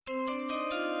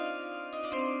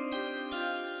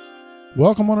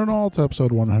Welcome one and all to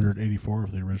episode 184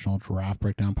 of the original Draft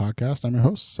Breakdown Podcast. I'm your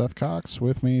host, Seth Cox.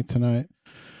 With me tonight,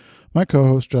 my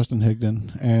co-host, Justin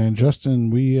Higdon. And Justin,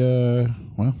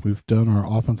 we've done our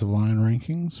offensive line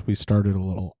rankings. We started a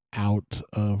little out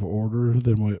of order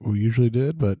than what we usually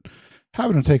did, but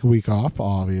having to take a week off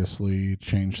obviously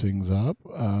changed things up.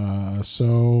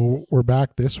 So we're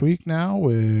back this week now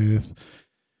with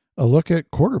a look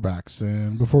at quarterbacks.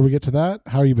 And before we get to that,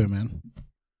 how you been, man?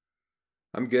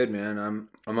 I'm good, man.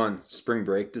 I'm on spring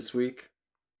break this week,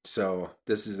 so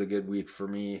this is a good week for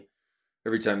me.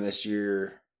 Every time this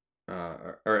year,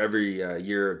 or every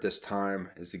year at this time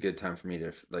is a good time for me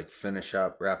to finish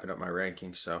up, wrapping up my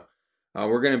rankings. So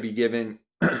we're gonna be giving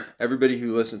everybody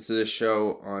who listens to this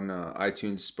show on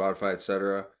iTunes, Spotify,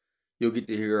 etc. You'll get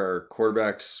to hear our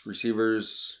quarterbacks,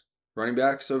 receivers, running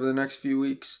backs over the next few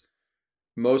weeks.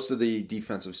 Most of the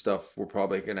defensive stuff we're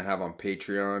probably gonna have on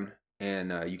Patreon.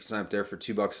 And you can sign up there for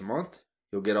 $2 a month.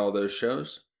 You'll get all those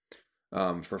shows.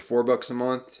 For $4 a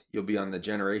month, you'll be on the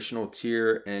generational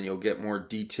tier, and you'll get more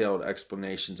detailed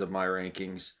explanations of my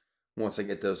rankings once I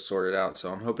get those sorted out.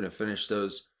 So I'm hoping to finish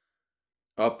those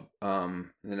up in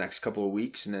the next couple of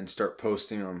weeks, and then start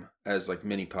posting them as like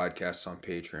mini podcasts on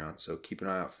Patreon. So keep an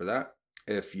eye out for that.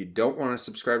 If you don't want to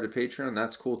subscribe to Patreon,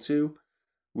 that's cool too.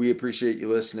 We appreciate you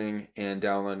listening and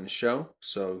downloading the show.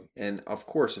 So, and of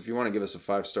course, if you want to give us a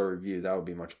 5-star review, that would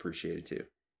be much appreciated too.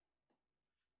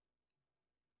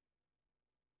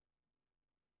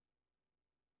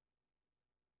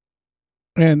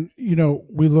 And,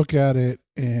 we look at it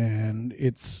and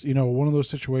it's, one of those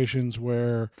situations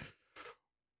where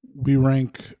we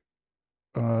rank,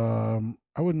 I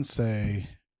wouldn't say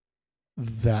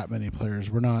that many players.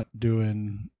 We're not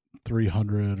doing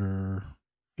 300 or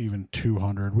even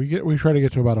 200. We try to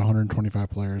get to about 125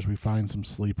 players. We find some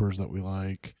sleepers that we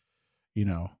like,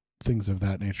 things of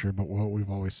that nature. But what we've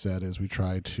always said is we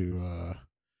try to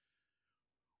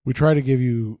give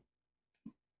you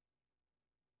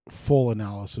full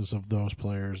analysis of those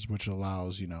players, which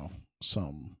allows us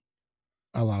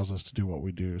to do what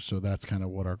we do. So that's kind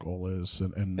of what our goal is,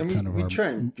 and we try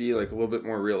and be like a little bit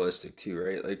more realistic too,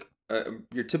 right? Like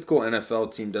your typical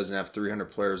NFL team doesn't have 300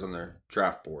 players on their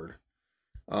draft board.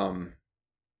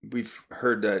 We've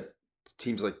heard that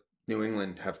teams like New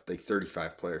England have like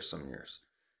 35 players some years.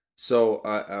 So,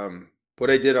 what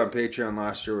I did on Patreon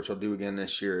last year, which I'll do again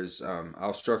this year, is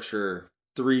I'll structure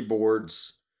 3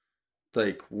 boards.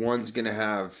 Like one's gonna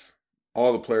have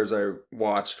all the players I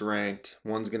watched ranked.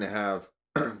 One's gonna have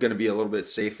gonna be a little bit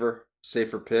safer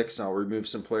picks. I'll remove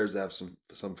some players that have some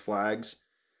flags,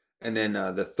 and then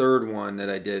the third one that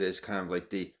I did is kind of like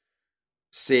the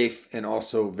safe and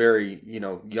also very,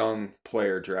 young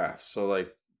player draft. So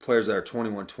like players that are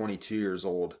 21, 22 years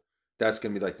old. That's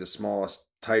going to be like the smallest,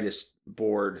 tightest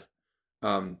board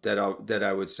that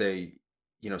I would say,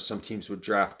 some teams would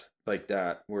draft like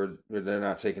that where they're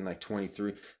not taking like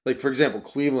 23. Like for example,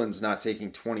 Cleveland's not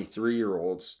taking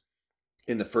 23-year-olds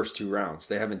in the first 2 rounds.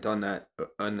 They haven't done that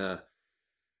on the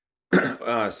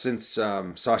since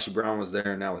Sashi Brown was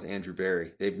there, and now with Andrew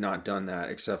Berry. They've not done that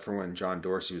except for when John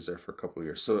Dorsey was there for a couple of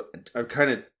years. So I'm kind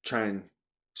of trying to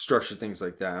structure things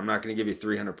like that. I'm not going to give you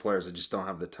 300 players. I just don't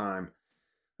have the time.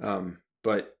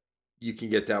 But you can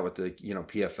get that with the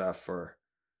PFF or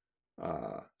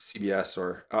CBS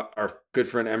or our good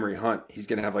friend Emery Hunt. He's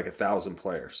going to have like 1,000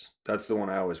 players. That's the one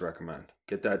I always recommend.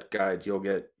 Get that guide.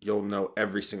 You'll know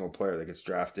every single player that gets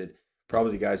drafted.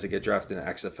 Probably the guys that get drafted in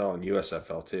XFL and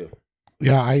USFL too.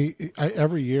 Yeah, I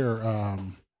every year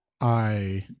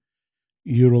I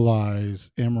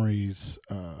utilize Emery's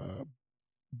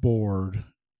board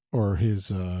or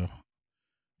his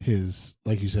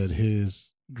like you said,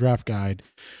 his draft guide,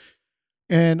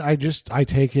 and I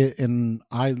take it and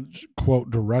I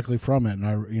quote directly from it,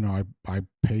 and I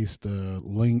paste a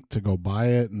link to go buy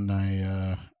it, and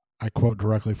I quote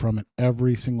directly from it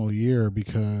every single year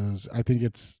because I think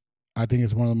it's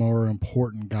one of the more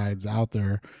important guides out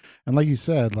there. And like you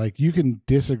said, like you can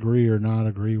disagree or not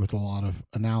agree with a lot of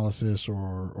analysis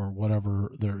or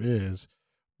whatever there is.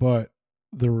 But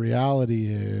the reality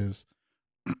is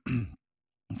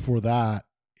for that,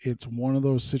 it's one of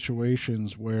those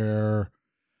situations where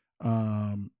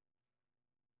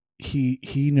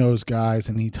he knows guys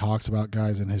and he talks about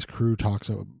guys and his crew talk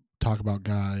about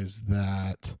guys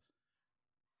that,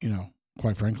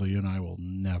 quite frankly, you and I will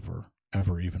never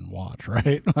ever even watch,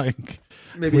 right? Like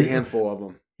maybe a handful of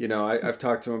them. I've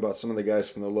talked to him about some of the guys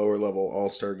from the lower level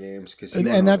All-Star games because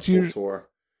that's usually tour.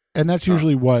 And that's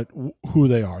usually who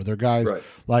they are. They're guys right.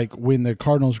 Like when the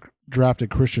Cardinals drafted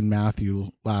Christian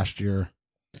Matthew last year,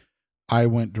 I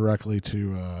went directly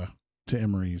to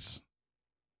Emery's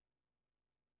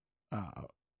uh,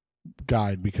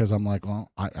 guide because I'm like,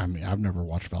 well, I mean, I've never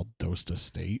watched Valdosta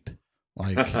State.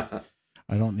 Like,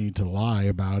 I don't need to lie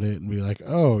about it and be like,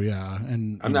 oh yeah,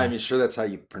 and I'm not even sure that's how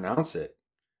you pronounce it.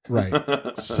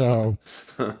 right. So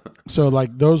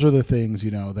like those are the things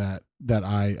that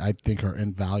I think are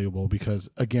invaluable because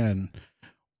again,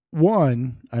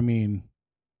 one, I mean,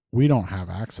 we don't have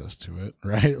access to it,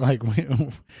 right? Like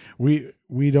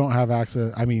we don't have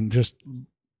access. I mean, just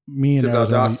me and to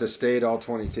Arizona. Valdosta State, all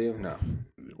 22? No.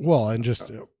 Well, and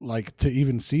just like to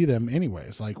even see them,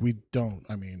 anyways. Like we don't.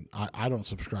 I mean, I don't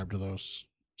subscribe to those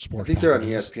I sports. think they're on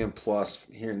packages. ESPN Plus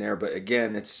here and there, but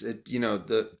again,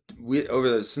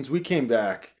 since we came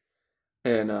back,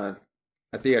 and I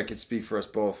think I could speak for us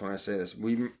both when I say this.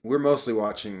 We're mostly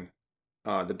watching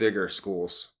the bigger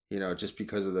schools, just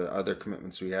because of the other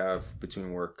commitments we have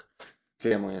between work,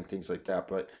 family, and things like that.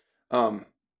 But um,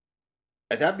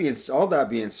 all that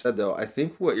being said, though, I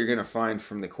think what you're going to find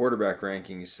from the quarterback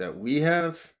rankings that we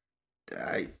have,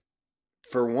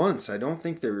 for once, I don't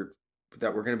think that we're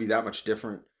going to be that much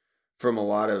different from a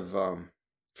lot of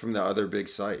from the other big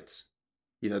sites.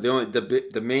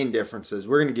 The main difference is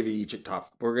we're going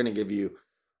to give you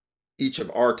each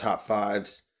of our top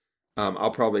fives.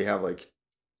 I'll probably have like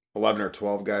 11 or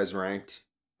 12 guys ranked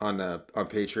on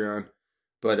Patreon,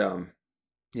 but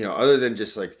other than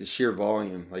just like the sheer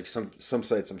volume, like some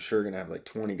sites I'm sure going to have like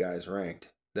 20 guys ranked.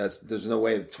 There's no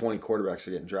way that 20 quarterbacks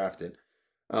are getting drafted.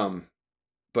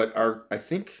 But I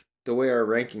think the way our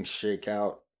rankings shake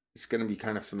out, it's going to be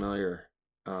kind of familiar.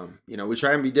 We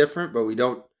try and be different, but we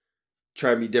don't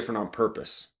try and be different on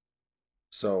purpose.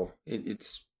 So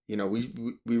it's we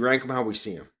rank them how we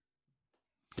see them.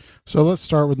 So let's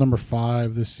start with number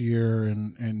 5 this year,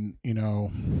 and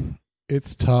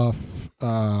it's tough.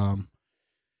 And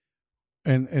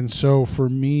so for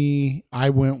me, I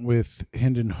went with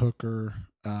Hendon Hooker.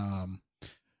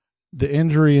 The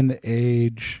injury and the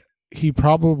age, he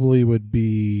probably would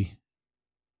be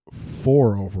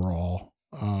 4 overall.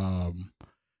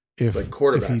 If like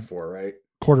quarterback if 4, right?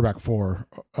 Quarterback 4,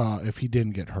 if he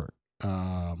didn't get hurt.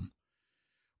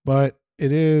 But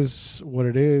it is what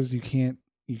it is. You can't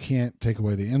take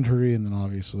away the injury, and then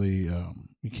obviously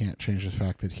you can't change the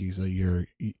fact that he's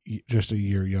just a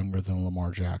year younger than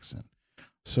Lamar Jackson.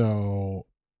 So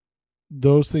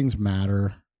those things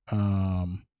matter.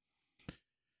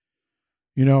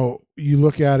 You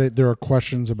look at it, there are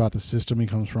questions about the system he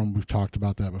comes from. We've talked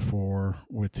about that before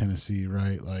with Tennessee,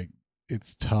 right? Like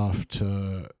it's tough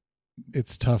to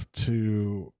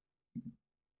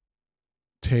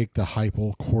take the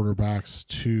Heupel quarterbacks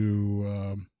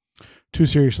too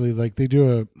seriously. Like he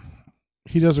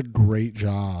does a great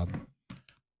job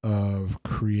of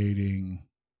creating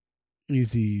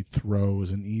easy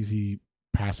throws and easy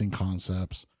passing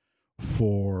concepts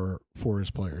for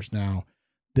his players. Now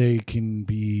they can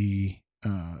be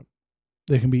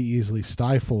easily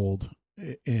stifled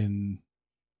in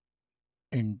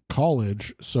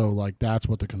college, so like that's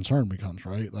what the concern becomes,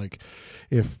 right? Like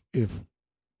if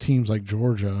teams like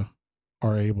Georgia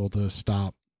are able to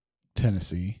stop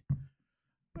Tennessee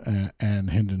and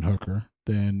Hendon Hooker,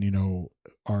 then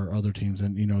our other teams,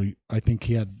 and I think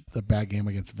he had a bad game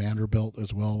against Vanderbilt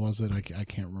as well, was it? I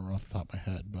can't remember off the top of my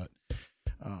head, but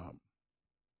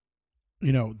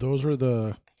those are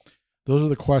the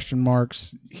question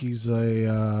marks. He's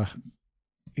a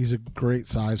great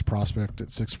size prospect at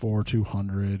 6'4",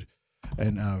 200,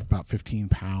 and about 15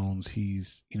 pounds.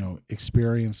 He's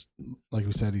experienced, like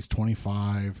we said, he's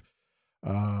 25.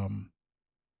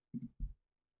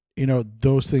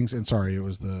 Those things. And sorry, it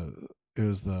was the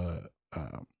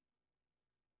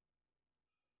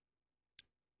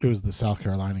South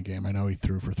Carolina game. I know he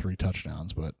threw for 3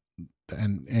 touchdowns, but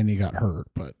and he got hurt,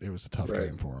 but it was a tough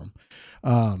game for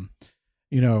him.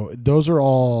 Those are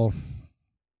all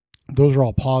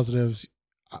positives.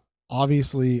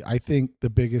 Obviously, I think the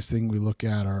biggest thing we look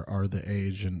at are the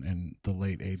age and the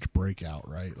late age breakout,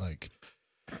 right? Like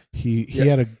he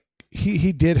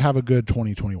did have a good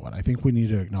 2021. I think we need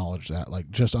to acknowledge that. Like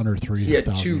just under 3,000 He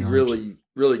had 2 yards. really,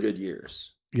 really good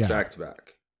years. Yeah. Back to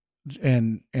back.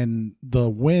 And the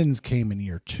wins came in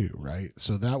year 2, right?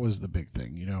 So that was the big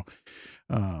thing,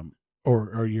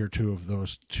 or year 2 of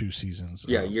those 2 seasons.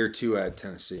 Yeah, year 2 at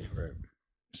Tennessee, right?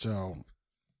 So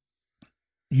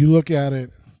you look at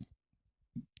it,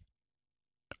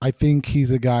 I think he's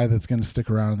a guy that's going to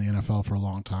stick around in the NFL for a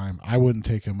long time. I wouldn't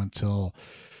take him until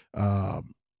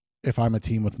if I'm a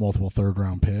team with multiple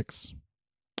 3rd-round picks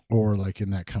or like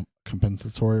in that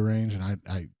compensatory range. And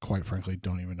I quite frankly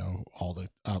don't even know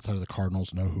outside of the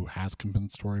Cardinals know who has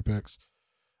compensatory picks.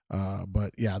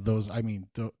 But yeah, those, I mean,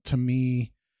 to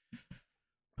me,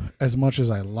 as much as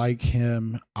I like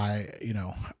him, I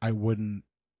wouldn't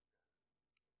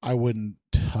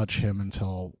touch him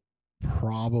until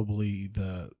probably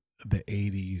the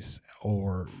 80s,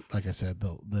 or like I said,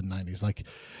 the 90s.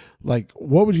 Like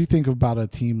what would you think about a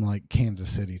team like Kansas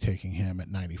City taking him at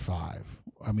 95?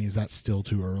 I mean, is that still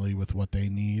too early with what they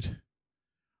need?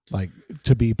 Like,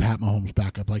 to be Pat Mahomes'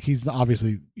 backup. Like, he's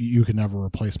obviously, you can never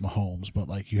replace Mahomes, but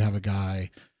like you have a guy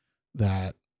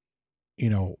that,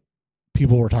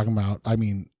 people were talking about. I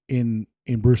mean, in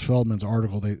Bruce Feldman's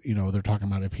article, they're talking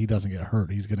about if he doesn't get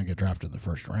hurt, he's going to get drafted in the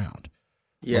first round.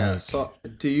 Yeah. Like, So,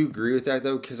 do you agree with that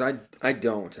though? Because I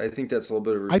don't. I think that's a little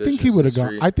bit of I think he revisionist would have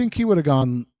gone. history. I think he would have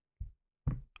gone.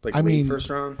 Like I late mean, first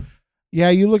round. yeah.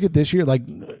 You look at this year. Like,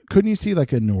 couldn't you see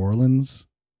like a New Orleans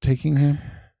taking him?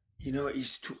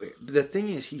 The thing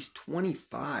is, he's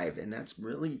 25, and that's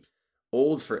really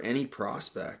old for any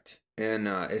prospect, and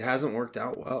it hasn't worked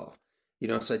out well.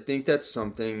 So I think that's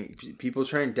something people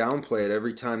try and downplay it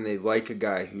every time they like a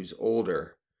guy who's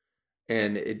older,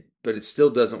 but it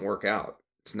still doesn't work out.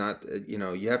 It's not,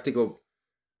 you have to go.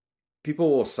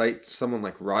 People will cite someone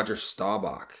like Roger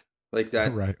Staubach, like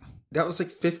that. Right. That was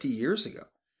like 50 years ago.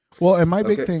 Well, and my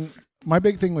Okay.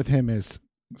 big thing with him is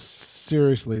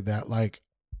seriously that, like,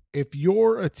 if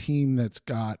you're a team that's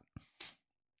got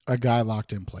a guy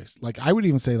locked in place, like I would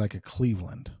even say like a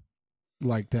Cleveland,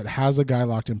 like that has a guy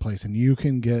locked in place, and you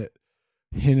can get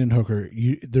Hendon Hooker.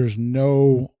 There's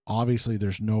no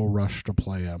rush to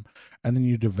play him, and then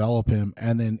you develop him,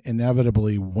 and then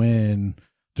inevitably when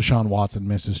Deshaun Watson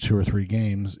misses 2 or 3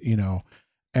 games,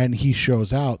 and he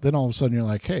shows out, then all of a sudden you're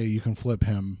like, hey, you can flip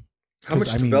him. How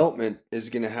much development is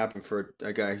going to happen for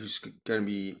a guy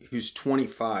who's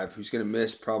 25, who's going to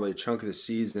miss probably a chunk of the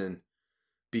season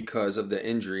because of the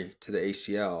injury to the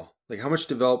ACL? Like, how much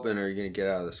development are you going to get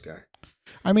out of this guy?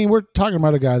 I mean, we're talking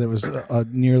about a guy that was a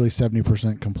nearly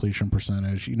 70% completion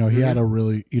percentage. He had a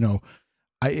really,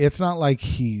 it's not like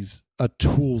he's a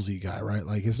toolsy guy, right?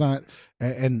 Like, it's not,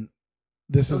 and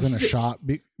this isn't a shot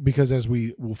because, as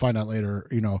we will find out later,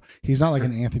 he's not like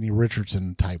an Anthony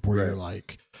Richardson type where you're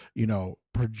like,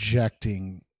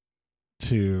 projecting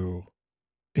to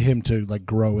him to like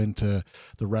grow into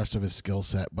the rest of his skill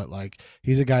set. But like,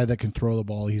 he's a guy that can throw the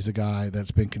ball. He's a guy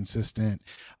that's been consistent.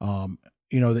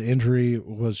 The injury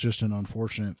was just an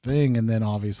unfortunate thing. And then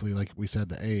obviously, like we said,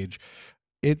 the age.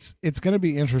 It's going to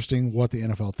be interesting what the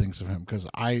NFL thinks of him, because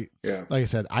like I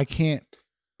said, I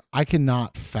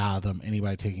cannot fathom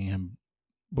anybody taking him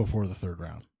before the 3rd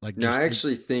round. Like, I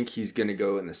actually think he's going to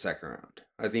go in the 2nd round.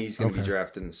 I think he's going to be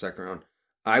drafted in the 2nd round.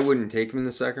 I wouldn't take him in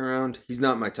the 2nd round. He's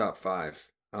not my top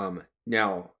 5.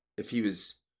 Now, if he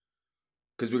was,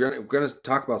 because we're going to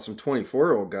talk about some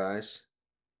 24-year-old guys.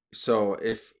 So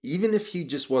even if he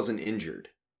just wasn't injured,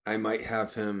 I might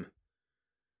have him,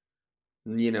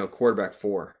 quarterback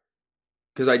 4,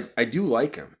 because I do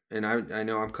like him, and I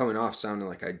know I'm coming off sounding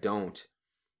like I don't.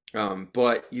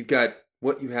 But you've got,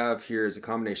 what you have here is a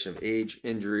combination of age,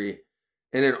 injury,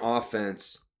 and an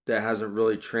offense that hasn't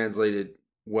really translated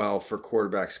well for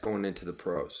quarterbacks going into the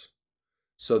pros.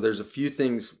 So there's a few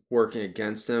things working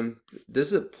against him. This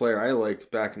is a player I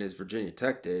liked back in his Virginia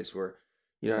Tech days where,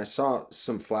 I saw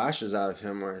some flashes out of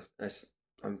him where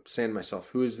I'm saying to myself,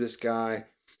 who is this guy?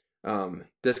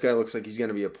 This guy looks like he's going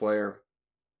to be a player.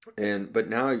 But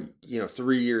now,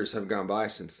 3 years have gone by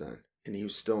since then, and he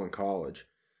was still in college.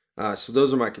 So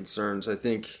those are my concerns. I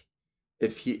think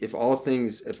if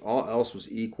all else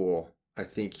was equal, I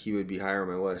think he would be higher on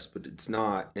my list, but it's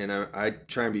not. And I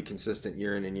try and be consistent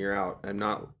year in and year out. I'm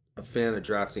not a fan of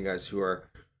drafting guys who are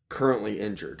currently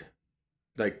injured,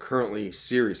 like currently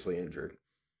seriously injured.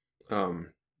 The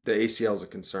ACL is a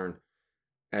concern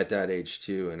at that age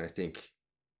too, and I think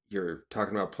you're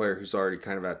talking about a player who's already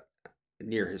kind of at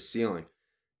near his ceiling.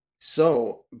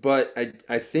 So, but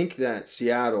I think that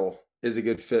Seattle is a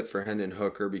good fit for Hendon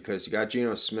Hooker because you got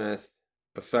Geno Smith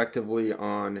effectively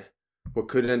on what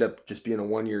could end up just being a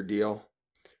 1-year deal.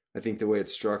 I think the way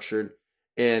it's structured.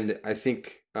 And I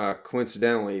think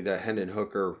coincidentally that Hendon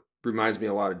Hooker reminds me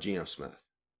a lot of Geno Smith.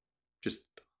 Just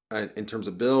in terms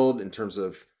of build, in terms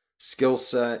of skill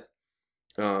set,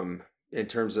 in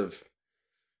terms of,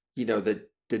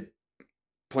 the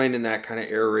playing in that kind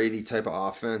of air raidy type of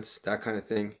offense, that kind of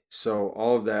thing. So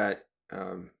all of that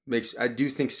I do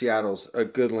think Seattle's a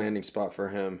good landing spot for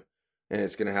him, and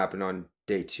it's going to happen on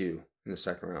day 2 in the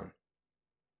 2nd round.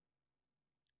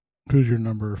 Who's your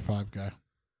number 5 guy?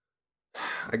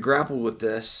 I grappled with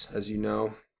this, as you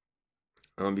know,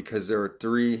 because there were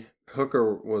 3.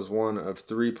 Hooker was one of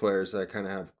 3 players that I kind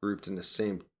of have grouped in the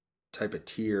same type of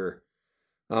tier.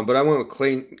 But I went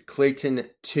with Clayton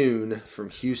Tune from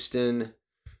Houston.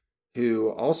 who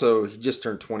also he just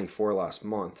turned 24 last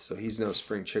month, so he's no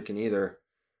spring chicken either.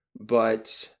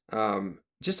 But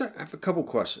just I have a couple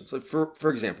questions. Like for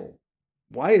example,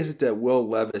 why is it that Will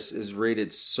Levis is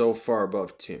rated so far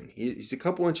above Tune? He's a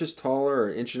couple inches taller, or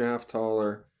an inch and a half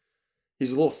taller.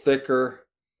 He's a little thicker,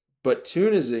 but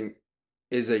Tune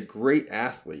is a great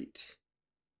athlete,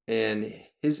 and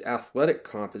his athletic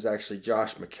comp is actually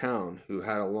Josh McCown, who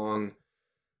had a long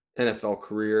NFL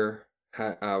career,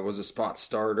 was a spot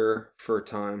starter for a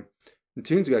time. And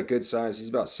Tune's got good size. He's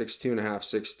about 6'2" and a half,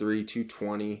 6'3",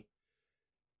 220.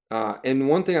 And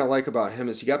one thing I like about him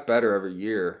is he got better every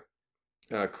year.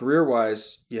 Career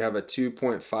wise, you have a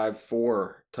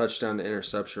 2.54 touchdown to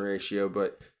interception ratio,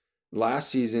 but last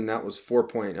season that was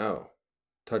 4.0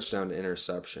 touchdown to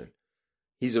interception.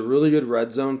 He's a really good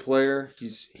red zone player.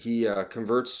 He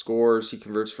converts scores. He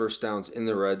converts first downs in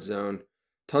the red zone.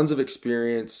 Tons of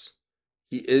experience.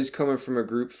 He is coming from a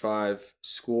Group 5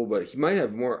 school, but he might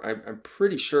have more. I'm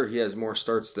pretty sure he has more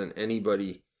starts than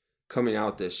anybody coming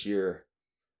out this year.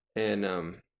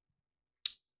 And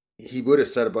he would have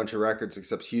set a bunch of records,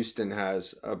 except Houston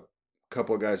has a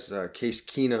couple of guys, Case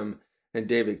Keenum and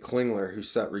David Klingler, who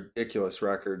set ridiculous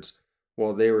records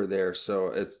while they were there. So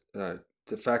it's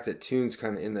the fact that Tune's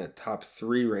kind of in that top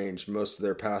 3 range, most of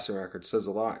their passing records, says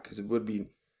a lot, because he would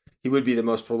be the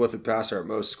most prolific passer at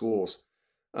most schools.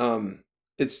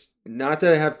 It's not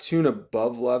that I have Tune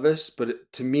above Levis,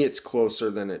 but to me it's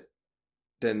closer than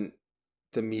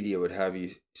the media would have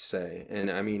you say.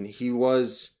 And I mean, he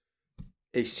was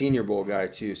a Senior Bowl guy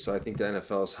too, so I think the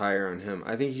NFL is higher on him.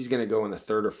 I think he's going to go in the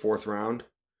 3rd or 4th round,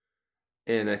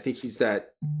 and I think he's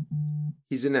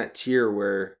in that tier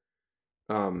where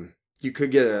you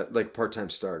could get a part-time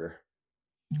starter.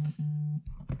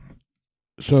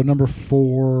 So number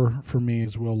 4 for me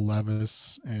is Will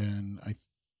Levis, and I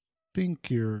think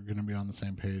you're going to be on the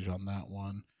same page on that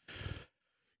one.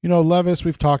 Levis,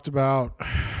 we've talked about.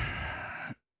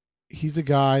 He's a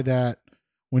guy that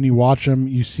when you watch him,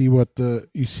 you see the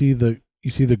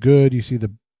good, you see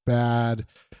the bad.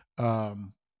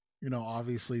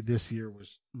 Obviously this year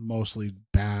was mostly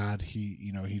bad.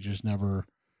 He just never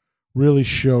really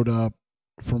showed up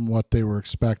from what they were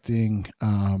expecting.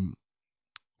 A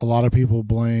lot of people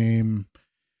blame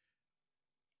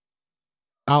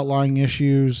outlying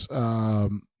issues.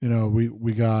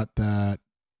 We got that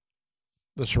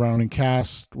the surrounding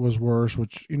cast was worse,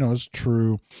 which is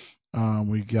true.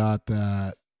 We got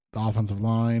that the offensive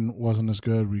line wasn't as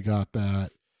good. We got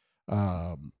that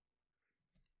the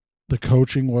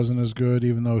coaching wasn't as good,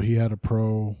 even though he had a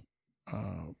pro,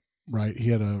 right? He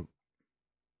had an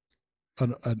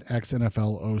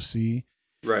ex-NFL OC.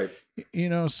 Right.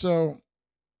 So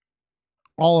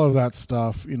all of that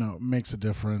stuff, makes a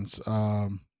difference. I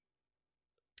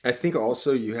think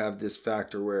also you have this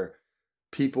factor where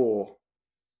people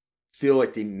feel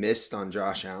like they missed on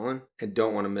Josh Allen and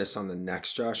don't want to miss on the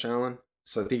next Josh Allen.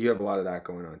 So I think you have a lot of that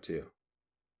going on too.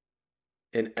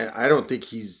 And I don't think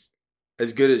he's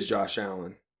as good as Josh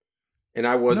Allen. And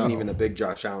I wasn't even a big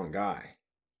Josh Allen guy.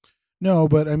 No,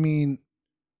 but I mean,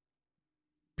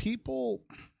 people,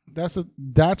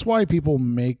 that's why people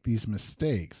make these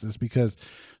mistakes, is because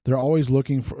they're always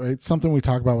looking for, it's something we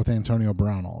talk about with Antonio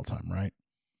Brown all the time, right?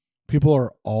 People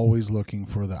are always looking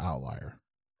for the outlier.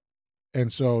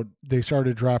 And so they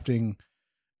started drafting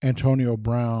Antonio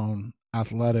Brown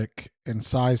athletic and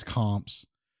size comps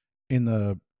in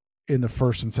the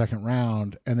 1st and 2nd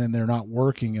round, and then they're not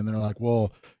working, and they're like,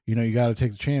 well, you got to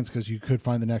take the chance because you could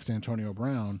find the next Antonio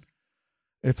Brown.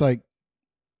 It's like,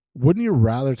 wouldn't you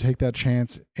rather take that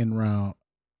chance in round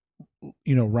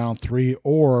 3,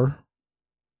 or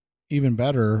even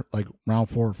better, like round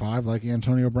 4 or 5, like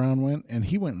Antonio Brown went, and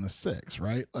he went in the 6th,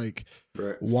 right? Like,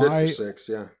 right. Why 5th or 6th,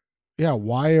 yeah. Yeah,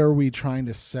 why are we trying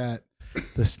to set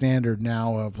the standard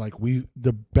now of like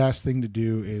the best thing to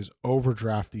do is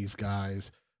overdraft these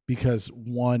guys because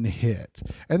one hit?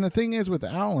 And the thing is with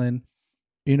Allen,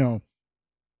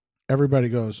 everybody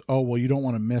goes, oh, well, you don't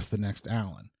want to miss the next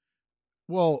Allen.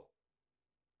 Well,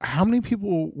 how many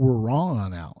people were wrong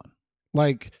on Allen?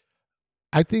 Like,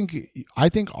 I think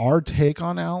our take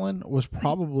on Allen was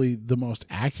probably the most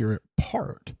accurate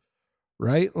part,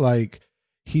 right? Like,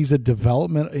 he's a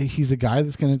guy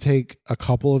that's going to take a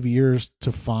couple of years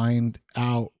to find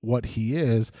out what he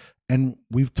is. And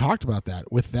we've talked about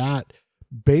that. With that,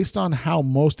 based on how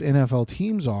most NFL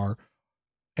teams are,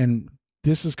 and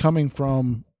this is coming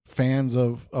from fans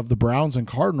of the Browns and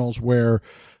Cardinals, where,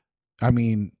 I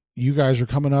mean, you guys are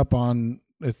coming up on,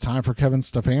 it's time for Kevin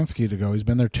Stefanski to go. He's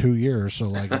been there 2 years. So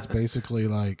like, it's basically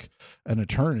like an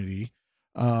eternity.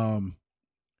 And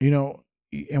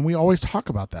we always talk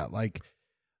about that. Like,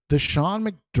 the Sean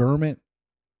McDermott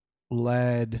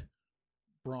led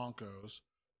Broncos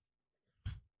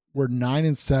were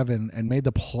 9-7 and made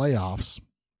the playoffs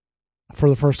for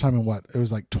the first time in what? It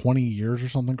was like 20 years or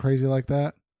something crazy like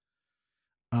that.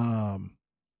 You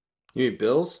mean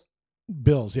Bills?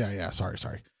 Bills, yeah.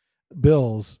 Sorry.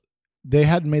 Bills, they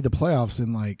hadn't made the playoffs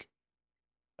in like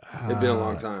It's been a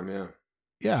long time, yeah.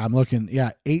 Yeah, I'm looking,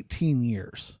 18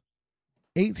 years.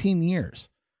 18 years.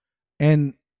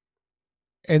 And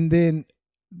then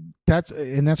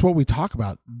that's what we talk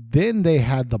about. Then they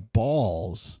had the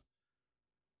balls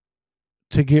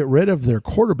to get rid of their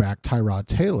quarterback, Tyrod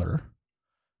Taylor,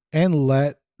 and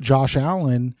let Josh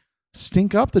Allen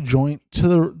stink up the joint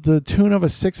to the tune of a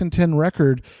 6-10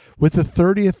 record with the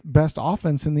 30th best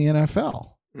offense in the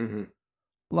NFL. Mm-hmm.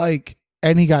 Like,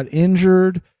 and he got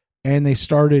injured, and they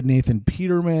started Nathan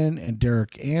Peterman and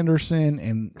Derek Anderson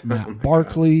and Matt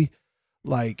Barkley. God.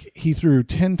 Like, he threw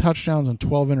 10 touchdowns and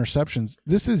 12 interceptions.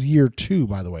 This is year 2,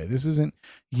 by the way. This isn't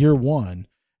year 1.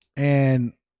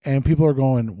 And people are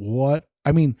going, what?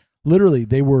 I mean, literally,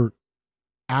 they were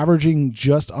averaging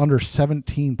just under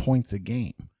 17 points a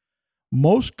game.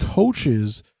 Most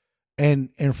coaches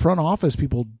and front office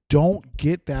people don't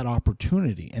get that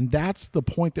opportunity. And that's the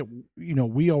point that,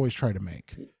 we always try to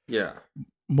make. Yeah.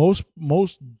 Most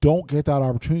don't get that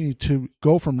opportunity to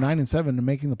go from 9-7 to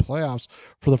making the playoffs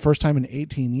for the first time in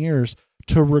 18 years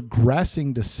to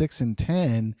regressing to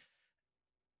 6-10,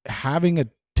 having a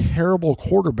terrible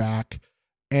quarterback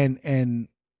and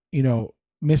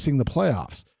missing the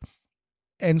playoffs.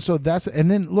 And so and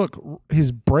then look,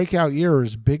 his breakout year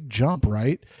is big jump,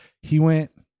 right? He went,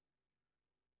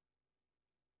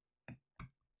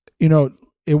 it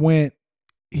went,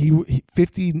 he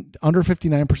 50 under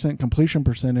 59% completion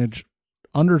percentage,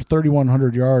 under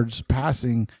 3,100 yards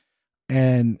passing,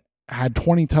 and had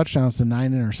 20 touchdowns to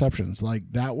 9 interceptions. Like,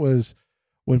 that was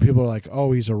when people are like,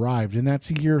 oh, he's arrived. And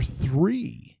that's year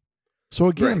 3. So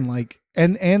again, right.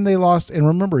 and they lost. And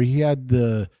remember, he had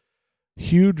the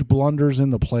huge blunders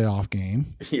in the playoff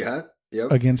game. Yeah.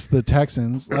 Yep. Against the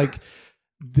Texans. Like,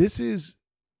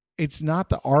 it's not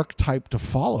the archetype to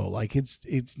follow. Like,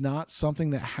 it's not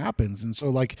something that happens. And so,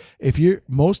 like,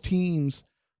 most teams,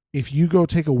 if you go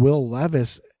take a Will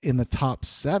Levis in the top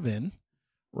 7,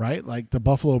 right? Like the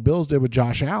Buffalo Bills did with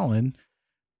Josh Allen,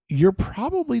 you're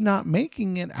probably not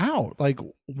making it out. Like,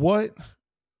 what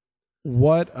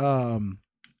I'm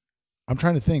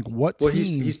trying to think what team. Well,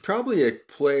 he's probably a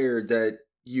player that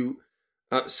you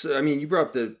you brought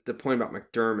up the point about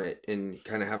McDermott and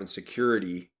kind of having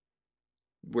security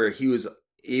where he was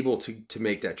able to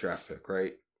make that draft pick,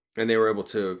 right? And they were able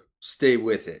to stay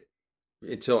with it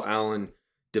until Allen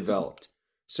developed.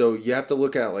 So you have to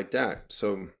look at it like that.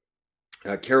 So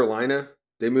Carolina,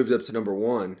 they moved up to number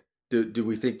 1. Do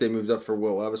we think they moved up for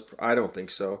Will Levis? I don't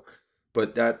think so.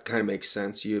 But that kind of makes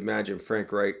sense. You imagine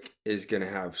Frank Reich is going to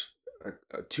have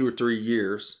 2 or 3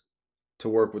 years to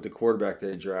work with the quarterback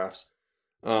that he drafts.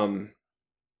 I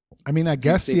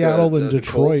guess Seattle and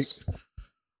Detroit.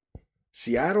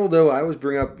 Seattle, though, I always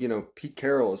bring up, Pete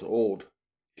Carroll is old.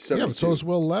 He's 72. Yeah, but so is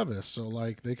Will Levis. So,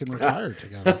 like, they can retire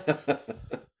together.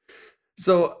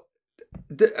 So,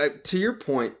 to your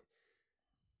point,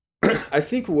 I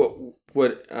think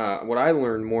what I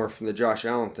learned more from the Josh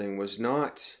Allen thing was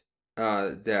not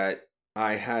that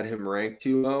I had him ranked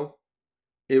too low.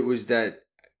 It was that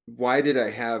why did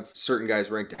I have certain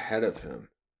guys ranked ahead of him,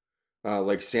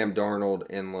 like Sam Darnold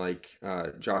and like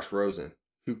Josh Rosen,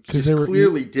 who just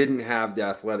clearly didn't have the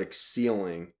athletic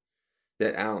ceiling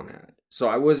that Allen had. So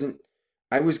I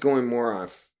was going more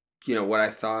off, what I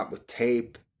thought with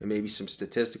tape and maybe some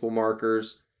statistical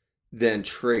markers than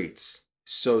traits.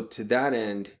 So to that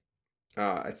end,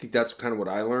 I think that's kind of what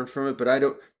I learned from it. But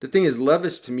the thing is,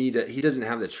 Levis, to me, that he doesn't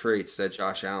have the traits that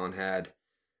Josh Allen had.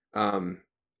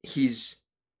 He's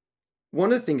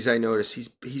one of the things I noticed,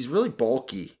 he's really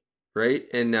bulky, right?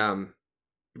 And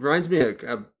reminds me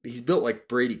of he's built like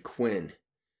Brady Quinn.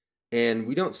 And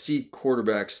we don't see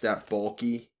quarterbacks that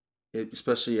bulky,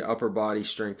 especially upper body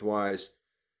strength wise.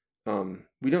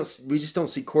 We just don't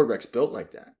see quarterbacks built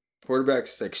like that.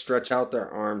 Quarterbacks like stretch out their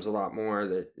arms a lot more,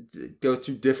 that go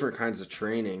through different kinds of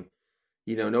training.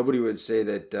 Nobody would say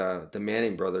that the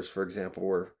Manning brothers, for example,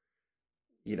 were,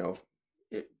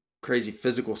 crazy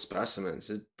physical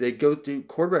specimens.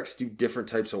 Quarterbacks do different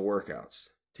types of workouts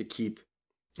to keep,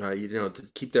 to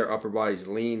keep their upper bodies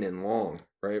lean and long,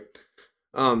 right?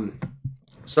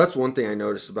 So that's one thing I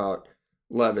noticed about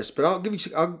Levis. But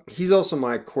he's also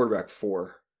my quarterback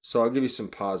 4, so I'll give you some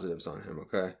positives on him.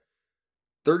 Okay,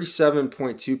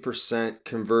 37.2%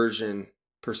 conversion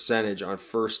percentage on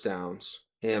first downs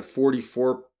and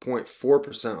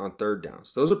 44.4% on third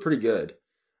downs. Those are pretty good.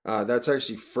 That's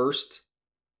actually first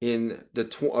in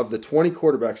of the 20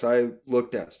 quarterbacks I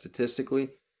looked at statistically.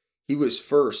 He was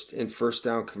first in first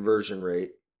down conversion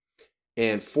rate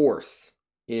and fourth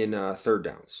in third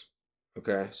downs.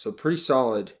 Okay, so pretty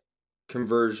solid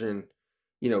conversion,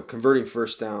 converting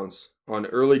first downs on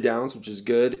early downs, which is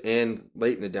good, and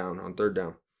late in the down on third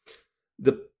down.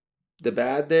 The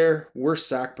bad there, worst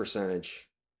sack percentage.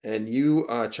 And you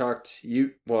not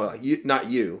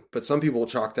you, but some people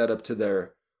chalk that up to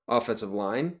their offensive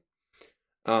line.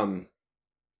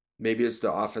 Maybe it's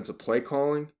the offensive play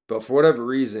calling, but for whatever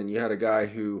reason, you had a guy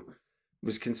who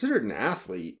was considered an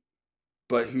athlete,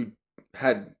 but who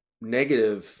had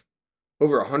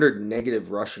over 100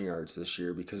 negative rushing yards this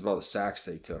year because of all the sacks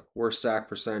they took. Worst sack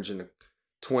percentage in the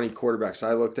 20 quarterbacks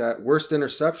I looked at. Worst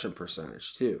interception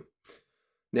percentage too.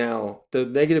 Now, the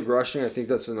negative rushing, I think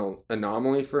that's an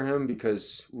anomaly for him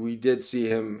because we did see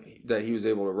that he was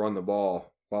able to run the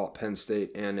ball while at Penn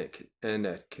State and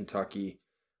at Kentucky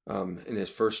in his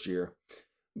first year.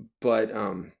 But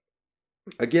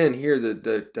again, here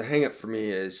the hang up for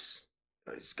me is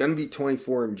it's going to be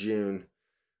 24 in June.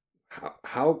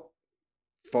 How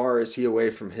far is he away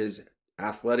from his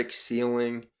athletic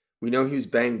ceiling? We know he was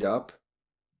banged up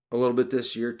a little bit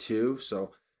this year too,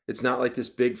 so it's not like this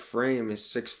big frame is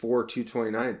 6'4",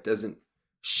 229. It doesn't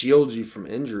shield you from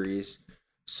injuries.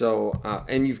 So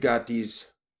and you've got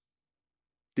these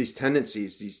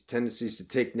tendencies to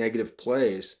take negative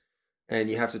plays, and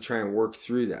you have to try and work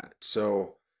through that.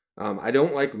 So I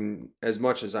don't like him as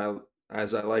much as I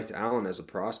liked Allen as a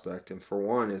prospect. And for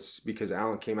one, it's because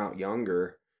Allen came out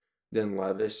younger than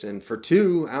Levis, and for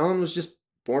two, Allen was just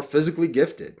more physically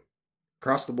gifted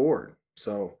across the board.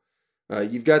 So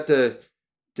you've got the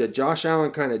Josh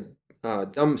Allen kind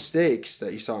of dumb mistakes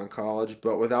that you saw in college,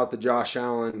 but without the Josh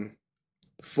Allen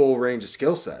full range of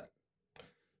skill set.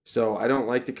 So I don't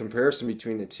like the comparison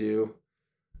between the two.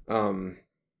 Do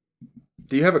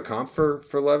you have a comp for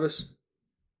Levis?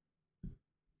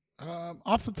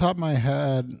 Off the top of my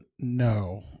head,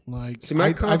 no. Like See,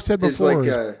 I've said before,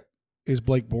 like, is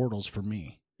Blake Bortles for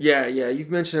me. Yeah,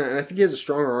 you've mentioned it, and I think he has a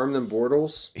stronger arm than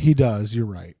Bortles. He does. You're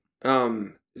right.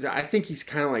 I think he's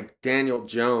kind of like Daniel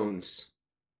Jones,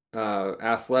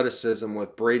 athleticism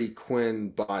with Brady Quinn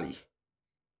body.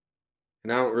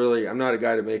 And I'm not a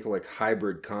guy to make like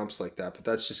hybrid comps like that, but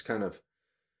that's just kind of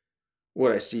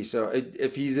what I see. So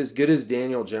if he's as good as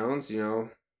Daniel Jones,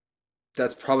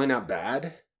 that's probably not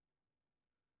bad.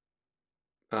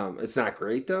 It's not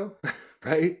great though,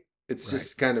 right? It's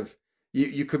just kind of,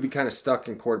 you could be kind of stuck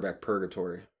in quarterback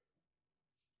purgatory.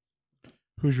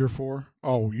 Who's your 4?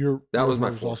 Oh, that was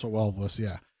my 4. Also Elvis,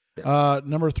 yeah.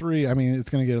 Number 3. I mean, it's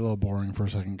going to get a little boring for a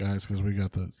second, guys, because we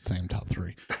got the same top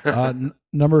 3.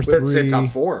 Number 3. Same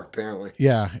top 4, apparently.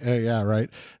 Yeah, right.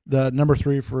 The number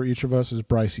 3 for each of us is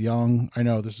Bryce Young. I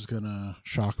know this is going to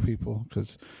shock people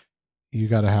because you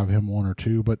got to have him 1 or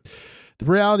 2, but the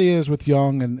reality is with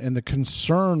Young, and the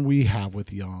concern we have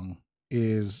with Young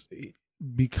is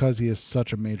because he is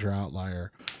such a major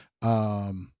outlier.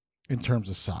 In terms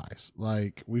of size,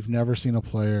 like we've never seen a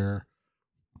player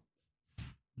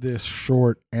this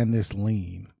short and this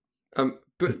lean.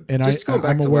 But and just to go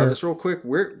back to Levis real quick,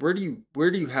 where do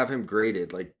you have him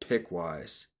graded, like pick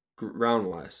wise, round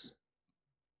wise?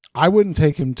 I wouldn't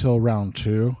take him till round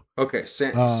 2. Okay,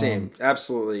 same,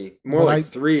 absolutely. More like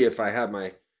 3 if I had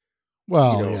my,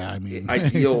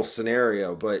 ideal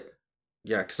scenario. But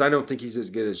yeah, because I don't think he's as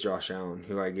good as Josh Allen,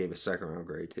 who I gave a second round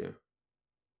grade to.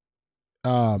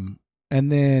 And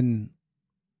then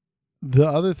the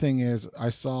other thing is I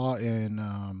saw in,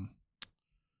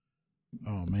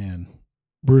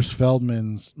 Bruce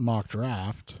Feldman's mock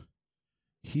draft,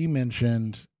 he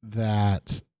mentioned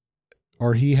that,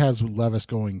 or he has Levis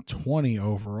going 20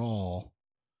 overall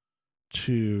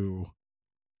to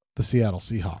the Seattle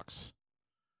Seahawks.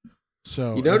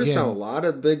 So you notice how a lot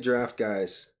of big draft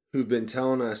guys who've been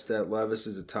telling us that Levis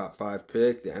is a top 5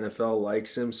 pick, the NFL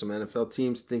likes him, some NFL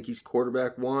teams think he's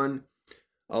quarterback 1.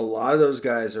 A lot of those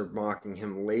guys are mocking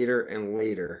him later and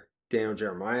later. Daniel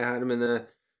Jeremiah had him in the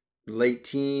late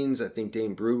teens. I think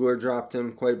Dane Brugler dropped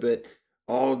him quite a bit.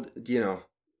 I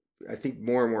think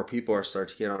more and more people are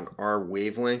starting to get on our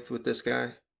wavelength with this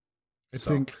guy.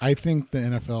 I think the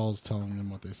NFL is telling them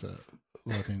what they said.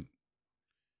 What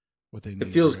they need.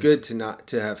 It feels good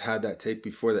to have had that tape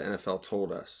before the NFL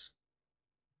told us,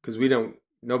 because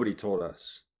nobody told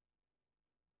us.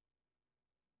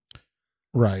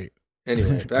 Right.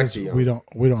 Anyway, back to Young.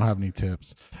 We don't have any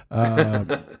tips.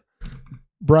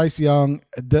 Bryce Young,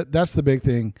 that's the big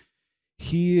thing.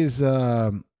 He is.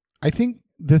 I think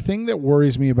the thing that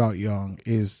worries me about Young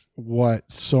is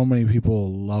what so many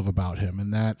people love about him,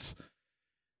 and that's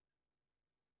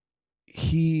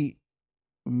he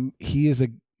he is a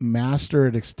master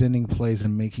at extending plays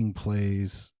and making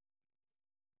plays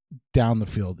down the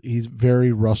field. He's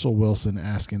very Russell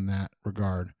Wilson-esque in that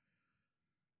regard.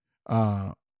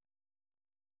 Uh,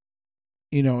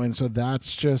 and so Didn't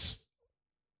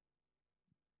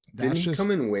he just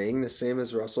come in weighing the same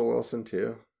as Russell Wilson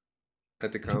too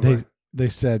at the they combine? they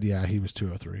said, yeah, he was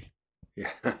 203. Yeah.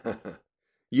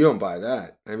 You don't buy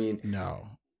that.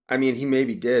 No. He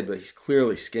maybe did, but he's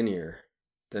clearly skinnier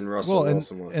than Russell Well, and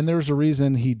Wilson was. and there's a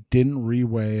reason he didn't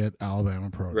reweigh at Alabama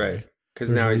Pro Right. Day. Because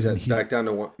There's a now he's reason he back down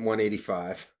to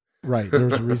 185. right.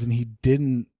 There's a reason he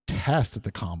didn't test at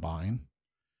the combine.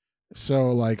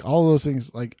 So like all those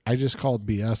things, like I just called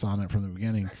BS on it from the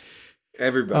beginning.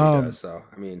 Everybody does, though.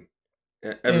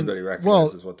 Everybody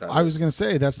recognizes what that is. I was going to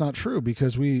say that's not true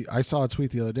because I saw a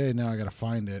tweet the other day. Now I got to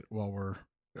find it while we're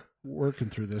working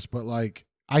through this. But like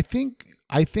I think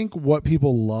what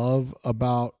people love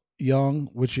about Young,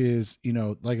 which is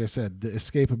like I said, the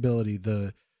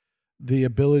escapability, the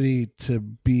ability to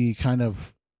be kind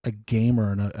of a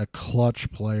gamer and a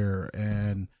clutch player,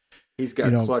 and he's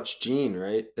got clutch gene,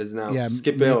 right? Is now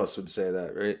Skip Bayless would say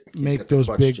that, right? Make those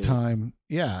big gene. Time,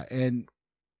 yeah. And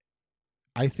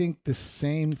I think the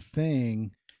same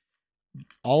thing.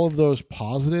 All of those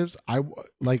positives,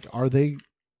 are they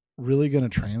really going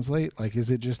to translate? Like,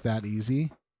 is it just that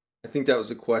easy? I think that was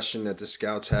a question that the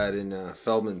scouts had in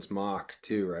Feldman's mock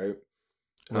too, right?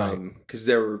 Because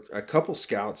there were a couple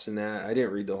scouts in that. I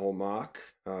didn't read the whole mock,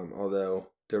 although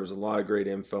there was a lot of great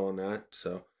info on that.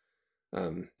 So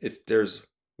if there's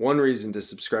one reason to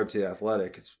subscribe to The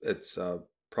Athletic, it's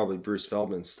probably Bruce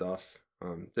Feldman's stuff.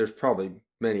 There's probably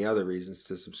many other reasons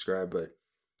to subscribe, but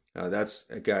that's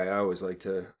a guy I always like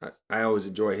to. I always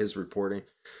enjoy his reporting.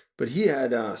 But he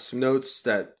had some notes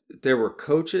that there were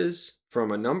coaches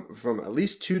from at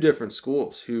least two different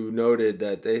schools who noted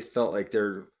that they felt like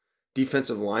their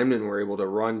defensive linemen were able to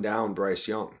run down Bryce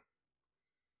Young.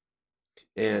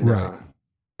 And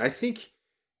I think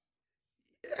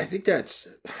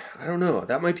that's, I don't know,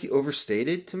 that might be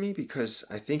overstated to me because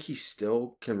I think he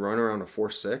still can run around a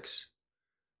 4.6,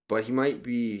 but he might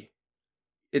be,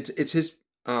 it's his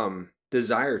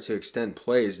desire to extend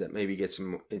plays that maybe gets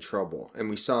him in trouble. And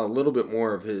we saw a little bit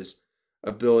more of his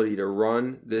ability to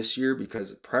run this year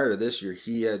because prior to this year,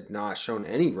 he had not shown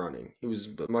any running. He was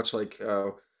much like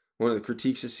one of the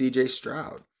critiques of CJ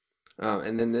Stroud.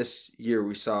 And then this year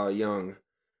we saw Young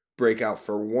break out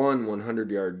for one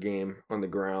 100-yard game on the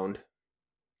ground.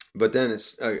 But then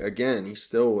it's again, he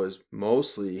still was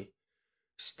mostly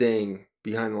staying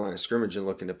behind the line of scrimmage and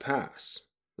looking to pass.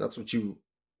 That's what you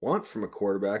want from a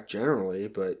quarterback generally,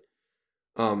 but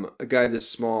a guy this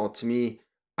small, to me,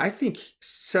 I think,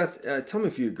 Seth, tell me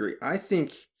if you agree. I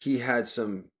think there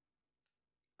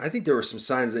were some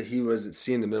signs that he wasn't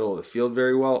seeing the middle of the field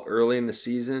very well early in the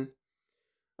season.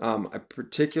 I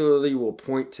particularly will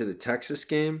point to the Texas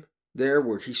game there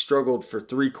where he struggled for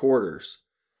 3 quarters.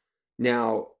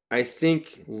 Now, I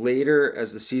think later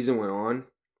as the season went on,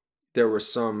 there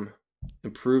was some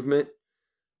improvement,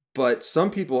 but some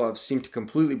people have seemed to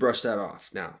completely brush that off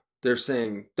now. They're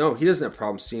saying, no, he doesn't have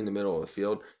problems seeing the middle of the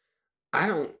field.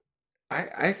 I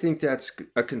think that's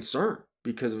a concern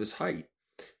because of his height.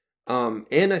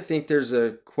 And I think there's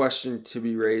a question to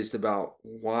be raised about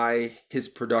why his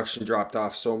production dropped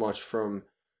off so much from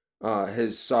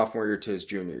his sophomore year to his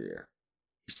junior year.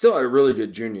 He still had a really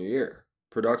good junior year,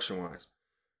 production-wise.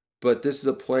 But this is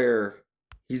a player,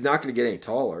 he's not going to get any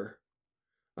taller.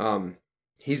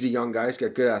 He's a young guy. He's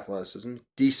got good athleticism,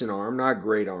 decent arm, not a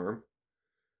great arm.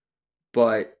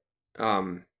 But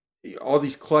all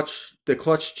these the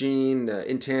clutch gene, the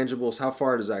intangibles, how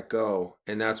far does that go?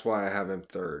 And that's why I have him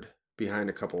third behind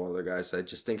a couple other guys I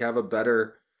just think have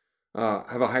a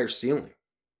higher ceiling.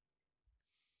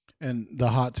 And the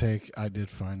hot take, I did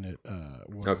find it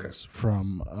was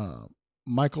from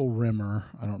Michael Rimmer.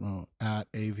 I don't know,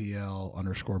 at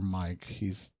AVL_Mike.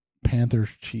 He's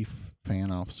Panthers chief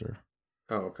fan officer.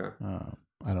 Oh, okay.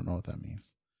 I don't know what that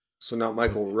means. So not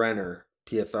Michael Renner,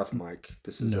 PFF Mike.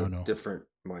 This is a different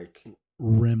Mike.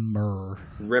 Rimmer.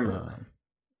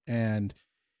 And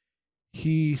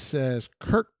he says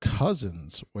Kirk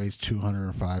Cousins weighs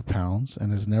 205 pounds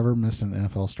and has never missed an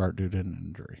NFL start due to an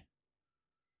injury.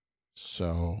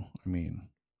 So, I mean,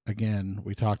 again,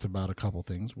 we talked about a couple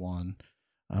things. One,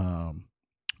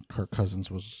 Kirk Cousins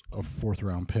was a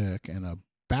 4th-round pick and a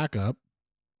backup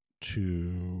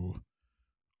to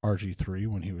RG3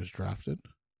 when he was drafted.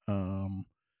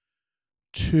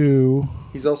 2,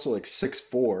 he's also like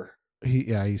 6'4".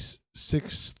 he's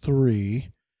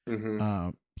 6'3". Mm-hmm.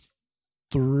 Um,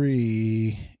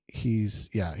 three. He's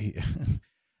he.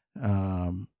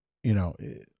 um,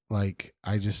 like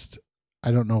I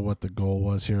don't know what the goal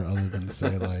was here, other than to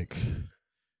say like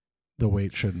the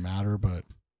weight shouldn't matter, but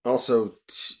Also,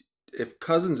 if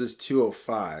Cousins is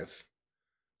 205,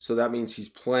 so that means he's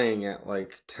playing at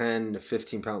like 10 to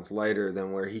 15 pounds lighter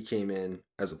than where he came in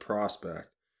as a prospect.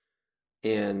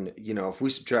 And, if we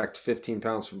subtract 15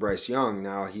 pounds from Bryce Young,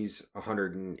 now he's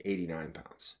 189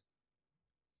 pounds.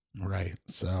 right.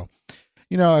 So,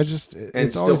 And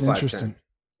it's still always 5'10. interesting.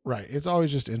 Right. It's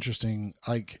always just interesting.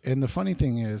 Like, and the funny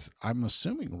thing is, I'm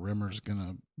assuming Rimmer's going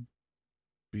to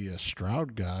be a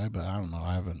Stroud guy, but I don't know.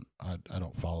 I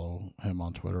don't follow him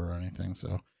on Twitter or anything.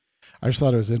 So I just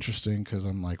thought it was interesting because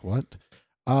I'm like, what?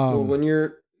 Well, Um, when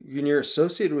you're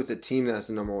associated with a team that's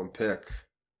the number one pick,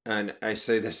 and I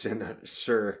say this in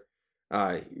sure,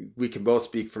 uh, we can both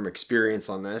speak from experience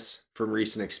on this, from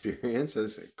recent experience,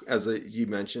 you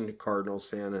mentioned, a Cardinals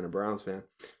fan and a Browns fan,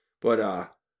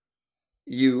 but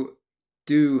you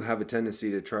do have a tendency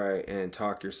to try and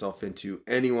talk yourself into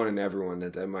anyone and everyone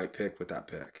that they might pick with that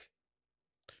pick.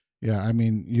 yeah, I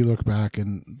mean, you look back,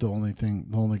 and the only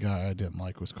guy I didn't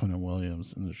like was Quentin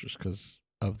Williams, and it's just because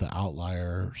of the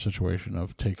outlier situation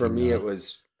of For taking me, a it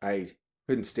was I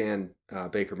couldn't stand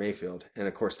Baker Mayfield, and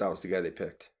of course that was the guy they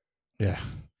picked. yeah.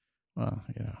 Well,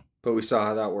 But we saw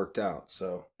how that worked out.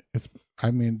 So it's. I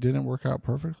mean, didn't work out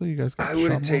perfectly. You guys got I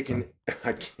would have Sean taken.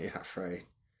 Watson. Yeah, right.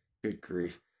 Good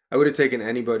grief. I would have taken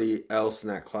anybody else in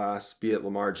that class, be it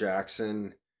Lamar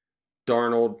Jackson,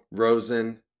 Darnold,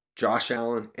 Rosen, Josh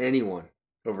Allen, anyone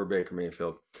over Baker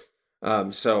Mayfield.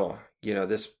 So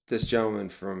this gentleman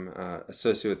from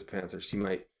associated with the Panthers, he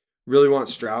might really want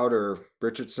Stroud or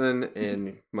Richardson,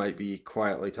 and might be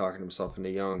quietly talking himself into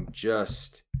Young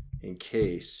just in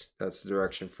case that's the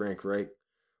direction Frank Reich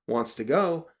wants to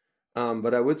go.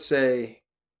 But I would say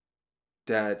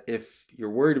that if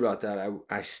you're worried about that,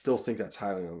 I still think that's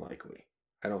highly unlikely.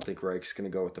 I don't think Reich's going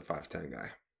to go with the 5'10" guy.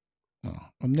 Oh.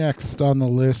 Next on the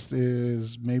list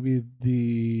is maybe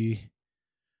the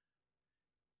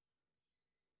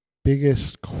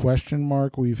biggest question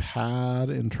mark we've had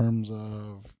in terms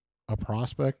of a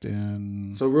prospect.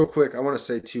 And So real quick, I want to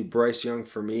say too, Bryce Young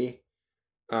for me,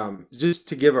 just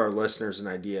to give our listeners an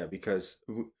idea, because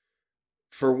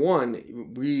for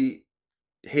one, we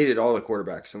hated all the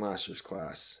quarterbacks in last year's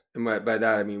class. And by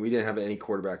that, I mean we didn't have any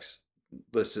quarterbacks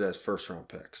listed as first round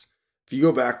picks. If you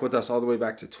go back with us all the way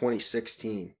back to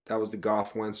 2016, that was the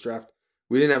Goff Wentz draft.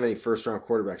 We didn't have any first round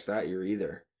quarterbacks that year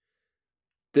either.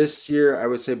 This year, I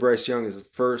would say Bryce Young is the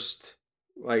first,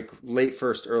 like late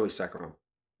first, early second round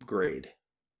grade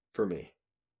for me.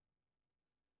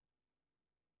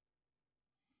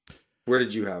 Where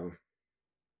did you have him?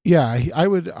 yeah, I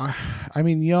would. I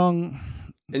mean, Young.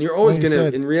 And you're always Like I going to,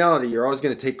 said, in reality, you're always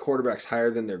going to take quarterbacks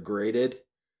higher than they're graded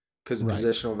because of right.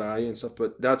 positional value and stuff.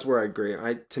 But that's where I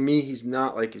grade. To me, he's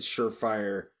not like a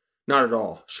surefire, not at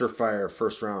all surefire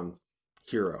first round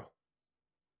hero.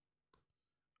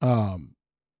 Um,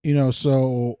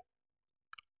 so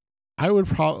I would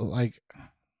probably like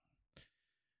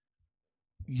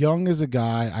Young is a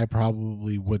guy I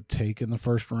probably would take in the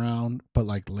first round, but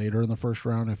like later in the first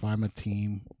round, if I'm a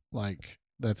team like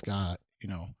that's got,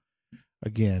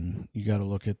 again, you got to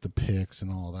look at the picks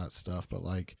and all that stuff. But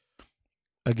like,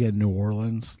 again, New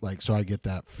Orleans, like, so I get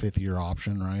that 5th-year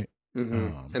option, right?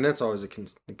 Mm-hmm. And that's always a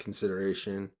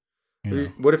consideration. Yeah.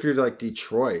 What if you're like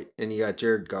Detroit and you got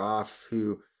Jared Goff,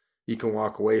 who you can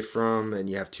walk away from, and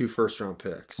you have 2 first round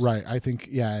picks? Right. I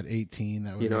think, at 18,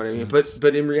 that would You know make what I mean? sense.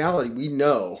 But in reality, we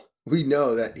know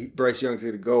that Bryce Young's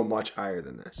going to go much higher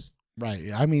than this.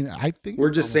 Right. I mean, I think We're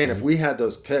just saying if we had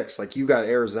those picks, like you got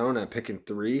Arizona picking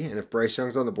 3, and if Bryce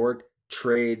Young's on the board,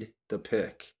 trade the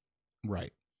pick.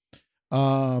 Right.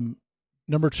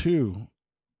 Number 2,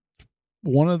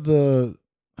 one of the,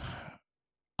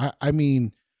 I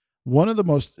mean, one of the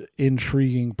most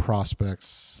intriguing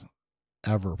prospects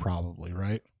ever, probably,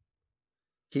 right?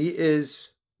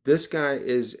 This guy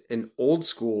is an old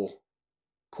school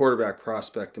quarterback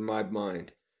prospect in my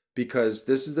mind, because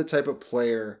this is the type of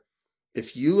player,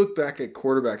 if you look back at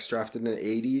quarterbacks drafted in the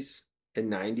 80s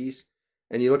and 90s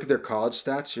and you look at their college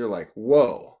stats, you're like,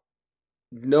 whoa,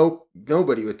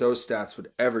 nobody with those stats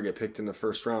would ever get picked in the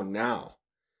first round now.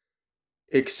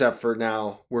 Except for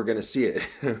now, we're going to see it.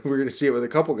 We're going to see it with a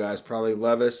couple guys, probably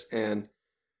Levis and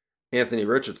Anthony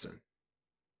Richardson.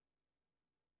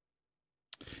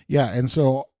 Yeah, and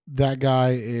so that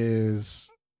guy is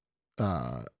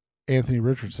Anthony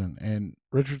Richardson, and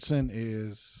Richardson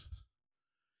is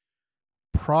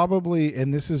probably,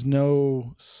 and this is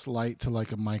no slight to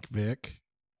like a Mike Vick,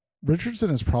 Richardson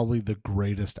is probably the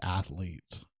greatest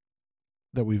athlete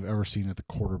that we've ever seen at the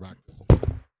quarterback.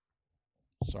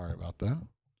 Sorry about that.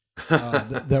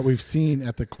 That we've seen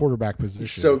at the quarterback position.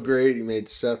 He's so great. He made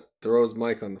Seth throw his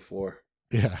mic on the floor.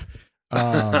 Yeah.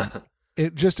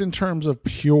 It just in terms of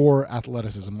pure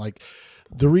athleticism, like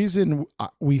the reason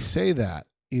we say that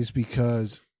is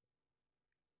because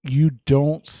you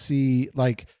don't see,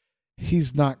 like,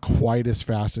 he's not quite as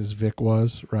fast as Vic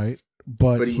was, right?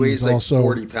 But he weighs like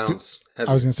 40 pounds heavier.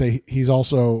 I was going to say he's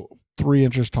also 3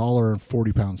 inches taller and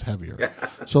 40 pounds heavier. Yeah.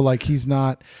 So like he's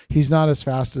not as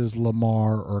fast as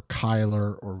Lamar or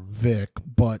Kyler or Vic,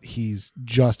 but he's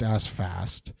just as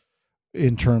fast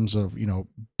in terms of,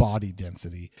 body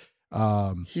density.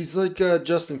 He's like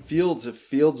Justin Fields if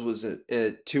Fields was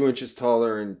at 2 inches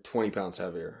taller and 20 pounds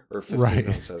heavier or 15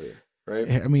 pounds heavier. Right.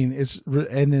 I mean,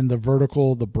 and then the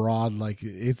vertical, the broad, like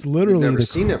it's literally. I've never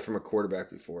seen that from a quarterback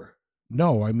before.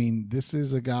 No, I mean, this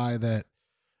is a guy that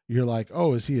you're like,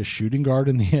 oh, is he a shooting guard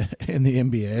in the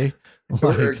NBA?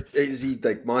 Or is he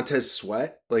like Montez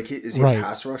Sweat? Like, is he a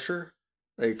pass rusher?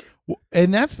 Like,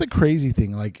 and that's the crazy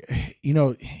thing. Like,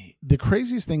 the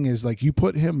craziest thing is like you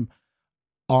put him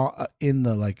in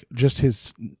the like just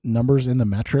his numbers in the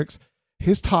metrics.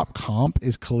 His top comp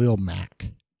is Khalil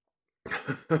Mack.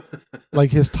 Like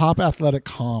his top athletic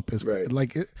comp is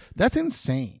like that's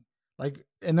insane. Like,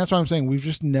 and that's why I'm saying we've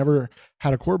just never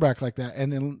had a quarterback like that.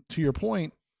 And then to your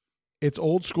point, it's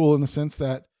old school in the sense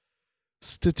that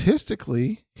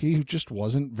statistically he just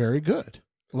wasn't very good.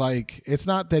 Like, it's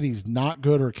not that he's not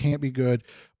good or can't be good,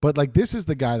 but like this is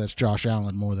the guy that's Josh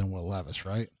Allen more than Will Levis,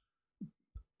 right?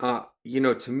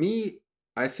 To me,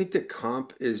 I think that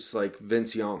comp is like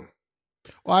Vince Young.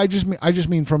 Well, I just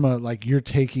mean from a like you're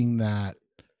taking that.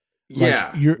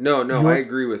 Yeah. I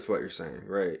agree with what you're saying.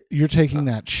 Right. You're taking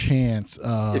that chance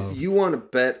of. If you want to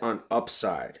bet on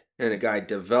upside and a guy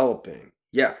developing,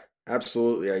 yeah,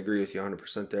 absolutely, I agree with you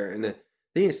 100% there. And the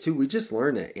thing is, too, we just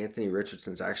learned that Anthony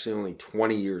Richardson's actually only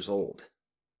 20 years old.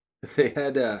 They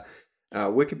had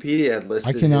Wikipedia had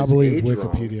listed. I cannot his believe age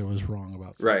Wikipedia wrong. Was wrong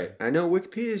about that. Right. I know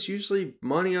Wikipedia is usually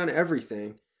money on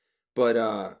everything,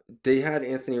 but they had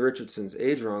Anthony Richardson's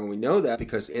age wrong. We know that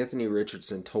because Anthony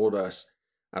Richardson told us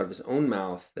out of his own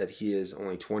mouth that he is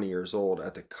only 20 years old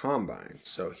at the combine.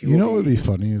 So what would be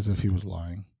funny is if he was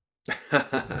lying.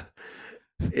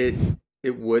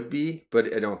 It would be,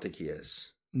 but I don't think he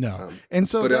is. No,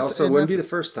 but it also wouldn't be the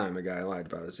first time a guy lied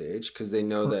about his age because they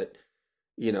know that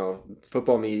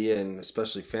football media and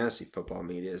especially fantasy football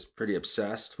media is pretty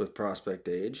obsessed with prospect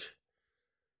age.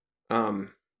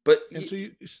 But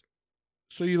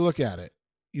so you look at it.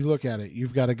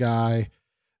 You've got a guy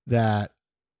that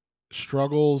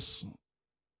struggles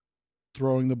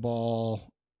throwing the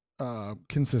ball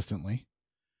consistently.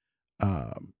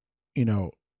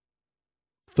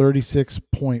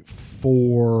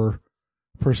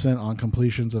 36.4% on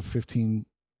completions of 15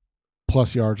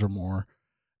 plus yards or more,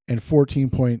 and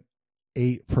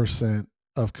 14.8%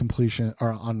 of completion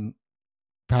or on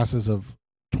passes of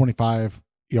 25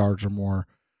 yards or more.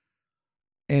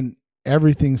 And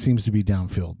everything seems to be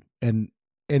downfield. And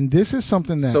this is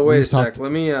something that. So wait a sec.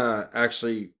 Let me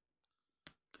actually,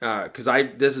 because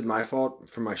this is my fault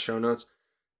for my show notes.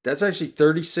 That's actually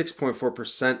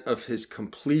 36.4% of his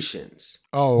completions.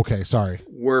 Oh, okay. Sorry.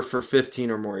 Were for 15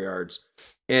 or more yards.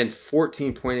 And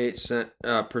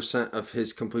 14.8% of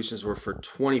his completions were for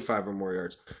 25 or more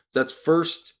yards. That's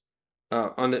first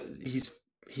he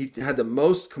had the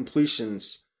most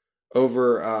completions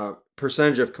over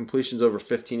percentage of completions over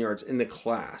 15 yards in the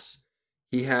class.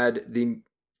 He had the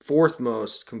fourth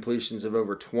most completions of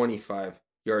over 25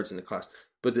 yards in the class.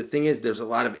 But the thing is, there's a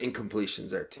lot of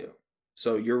incompletions there too.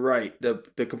 So you're right. The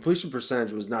completion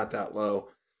percentage was not that low.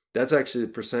 That's actually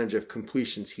the percentage of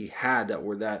completions he had that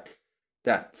were that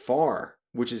far,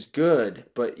 which is good,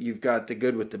 but you've got the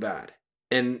good with the bad.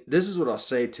 And this is what I'll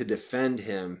say to defend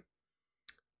him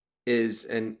is,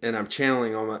 and I'm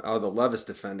channeling all the Levis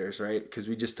defenders, right? Because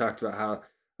we just talked about how,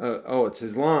 it's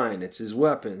his line, it's his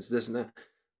weapons, this and that.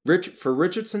 For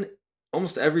Richardson,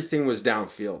 almost everything was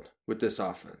downfield with this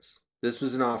offense. This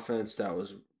was an offense that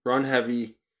was run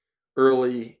heavy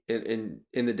early in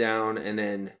the down, and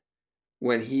then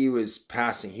when he was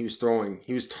passing, he was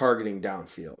targeting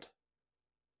downfield.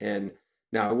 And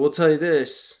now I will tell you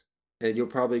this, and you'll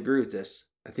probably agree with this.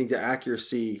 I think the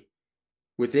accuracy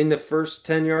within the first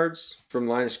 10 yards from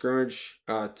line of scrimmage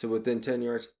to within 10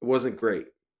 yards wasn't great.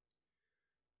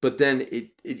 But then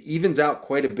it evens out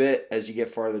quite a bit as you get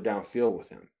farther downfield with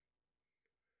him.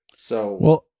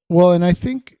 So well, and I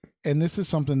think and this is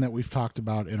something that we've talked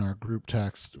about in our group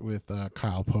text with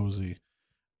Kyle Posey.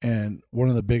 And one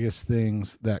of the biggest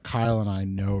things that Kyle and I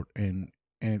note, and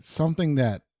it's something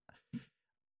that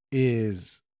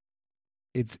is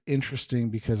it's interesting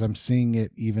because I'm seeing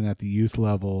it even at the youth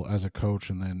level as a coach,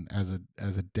 and then as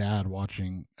a dad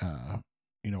watching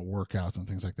workouts and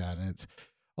things like that. And it's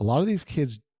a lot of these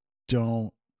kids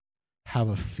don't have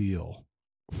a feel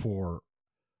for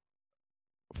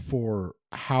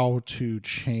how to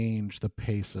change the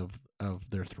pace of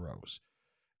their throws.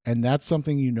 And that's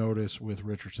something you notice with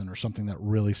Richardson, or something that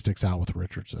really sticks out with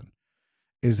Richardson,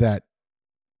 is that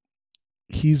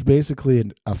he's basically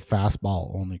a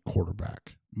fastball only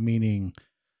quarterback, meaning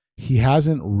he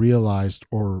hasn't realized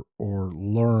or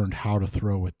learned how to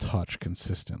throw with touch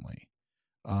consistently.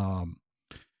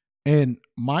 And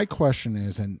my question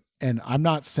is, and I'm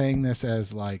not saying this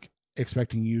as like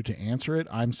expecting you to answer it.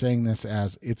 I'm saying this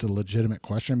as it's a legitimate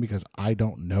question because I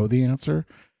don't know the answer.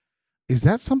 Is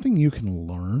that something you can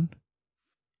learn?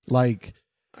 Like,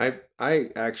 I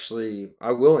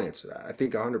will answer that. I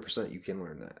think 100% you can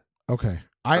learn that. okay.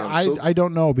 I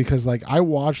don't know, because like I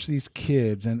watch these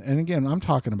kids, and again, I'm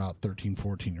talking about 13,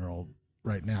 14-year-old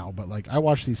right now, but like I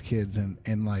watch these kids,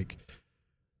 and like,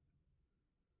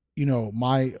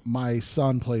 my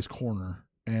son plays corner,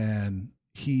 and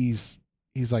he's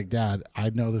like, Dad,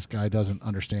 I know this guy doesn't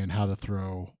understand how to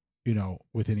throw,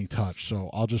 with any touch,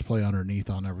 so I'll just play underneath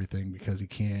on everything because he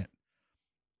can't,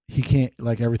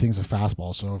 like, everything's a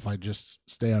fastball. So if I just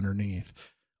stay underneath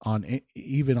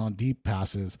even on deep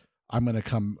passes, I'm going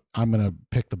to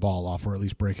pick the ball off, or at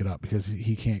least break it up, because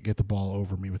he can't get the ball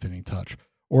over me with any touch.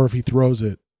 Or if he throws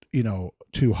it,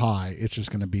 too high, it's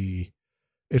just going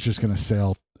to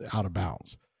sail out of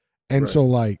bounds. And Right. so,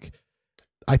 like,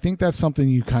 I think that's something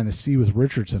you kind of see with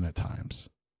Richardson at times,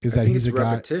 is that he's a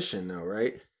guy. Repetition though,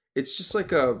 right? It's just like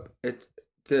the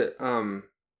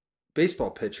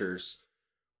baseball pitchers,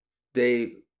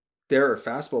 there are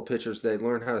fastball pitchers, they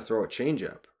learn how to throw a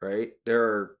changeup, right?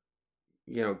 You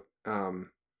know,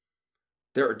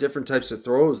 there are different types of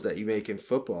throws that you make in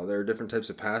football. There are different types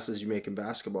of passes you make in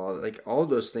basketball. Like all of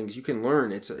those things you can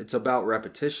learn. It's about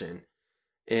repetition,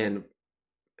 and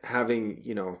having,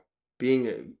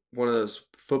 being one of those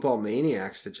football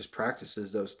maniacs that just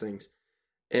practices those things.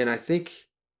 And I think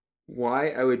why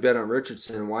I would bet on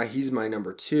Richardson and why he's my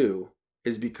number 2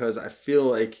 is because I feel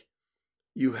like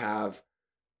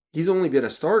he's only been a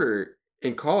starter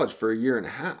in college for a year and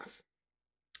a half.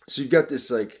 So you've got this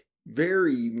like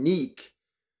very unique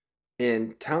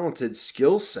and talented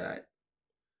skill set.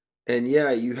 And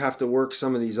yeah, you have to work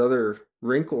some of these other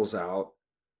wrinkles out.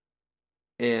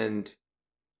 And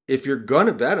if you're going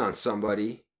to bet on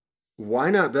somebody,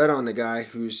 why not bet on the guy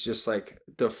who's just like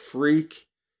the freak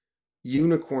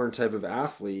unicorn type of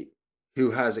athlete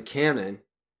who has a cannon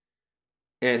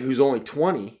and who's only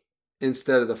 20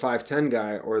 instead of the 5'10"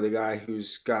 guy, or the guy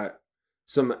who's got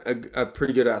a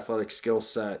pretty good athletic skill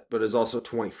set but is also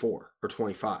 24 or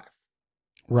 25.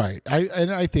 Right.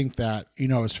 I think that,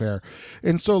 is fair.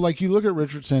 And so, like, you look at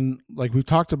Richardson, like we've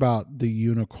talked about the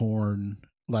unicorn,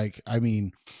 like, I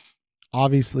mean,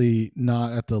 obviously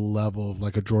not at the level of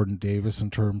like a Jordan Davis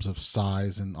in terms of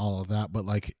size and all of that, but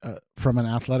like from an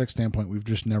athletic standpoint, we've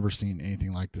just never seen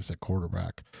anything like this at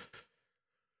quarterback.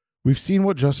 We've seen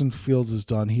what Justin Fields has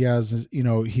done. He has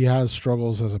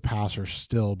struggles as a passer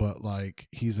still, but like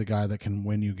he's a guy that can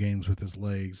win you games with his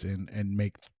legs and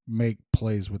make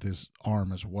plays with his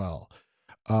arm as well.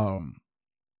 The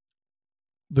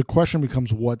question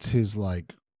becomes, what's his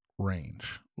like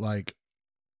range? Like,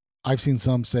 I've seen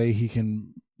some say he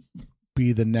can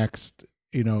be the next,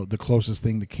 the closest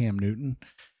thing to Cam Newton.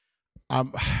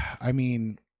 I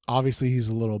mean, obviously he's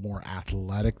a little more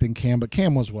athletic than Cam, but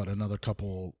Cam was another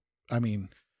couple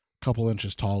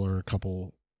inches taller, a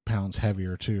couple pounds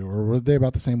heavier too, or were they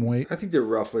about the same weight? I think they're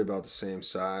roughly about the same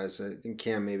size. I think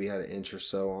Cam maybe had an inch or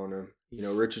so on him.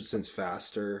 Richardson's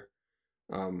faster,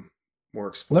 more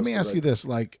explosive. Let me ask you this,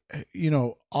 like,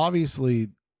 obviously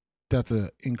that's an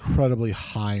incredibly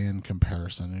high end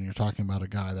comparison, and you're talking about a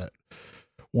guy that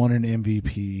won an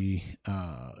MVP,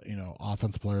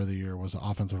 offensive player of the year, was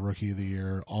offensive rookie of the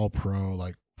year, all pro,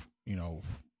 like,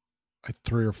 a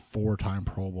 3 or 4 time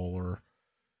Pro Bowler,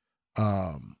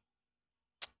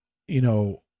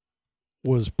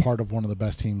 was part of one of the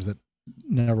best teams that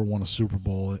never won a Super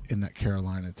Bowl in that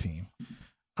Carolina team.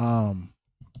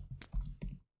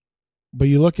 But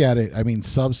you look at it, I mean,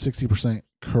 sub 60%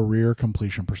 career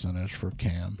completion percentage for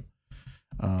Cam.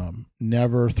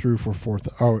 Never threw for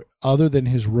other than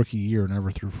his rookie year, never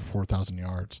threw for 4,000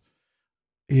 yards.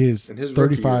 His 35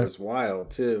 rookie year was wild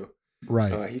too.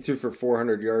 Right. He threw for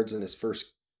 400 yards in his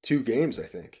first 2 games, I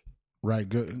think. right?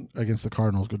 Good against the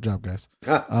Cardinals. Good job, guys.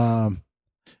 Huh.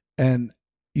 And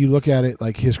you look at it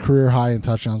like his career high in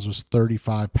touchdowns was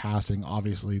 35 passing.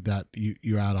 Obviously, that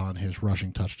you add on his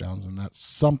rushing touchdowns, and that's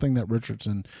something that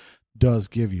Richardson does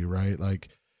give you, right? Like,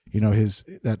 his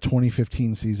that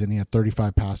 2015 season, he had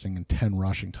 35 passing and 10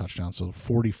 rushing touchdowns, so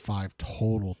 45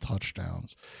 total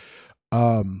touchdowns.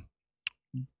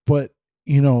 But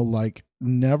like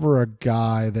never a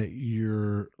guy that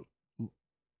you're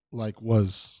like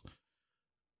was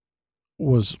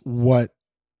what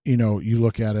you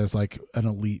look at as like an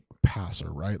elite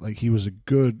passer, right? Like he was a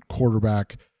good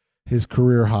quarterback. His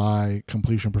career high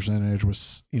completion percentage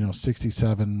was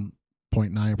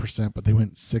 67.9%, but they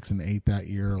went 6-8 that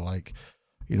year. Like,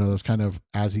 that was kind of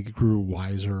as he grew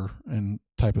wiser and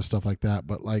type of stuff like that.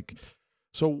 But like,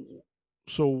 so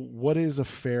what is a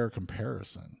fair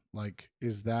comparison? Like,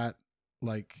 is that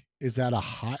a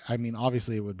high? I mean,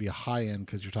 obviously it would be a high end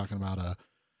because you're talking about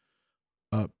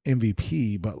a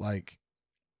MVP, but like,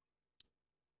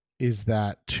 is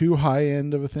that too high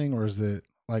end of a thing, or is it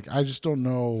like, I just don't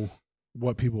know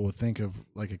what people would think of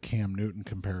like a Cam Newton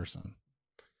comparison.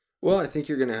 Well, I think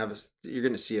you're gonna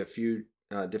see a few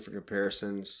different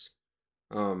comparisons,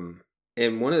 and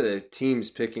one of the teams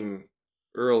picking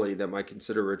early that might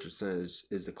consider Richardson is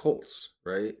the Colts,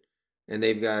 right? And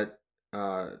they've got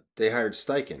they hired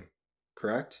Steichen,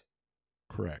 correct?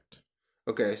 Correct.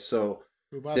 Okay, so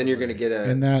By then the you're gonna way, get you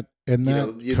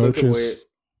look at coach's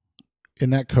in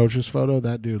that coach's photo,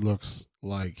 that dude looks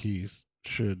like he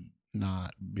should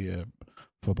not be a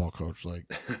football coach.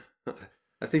 Like,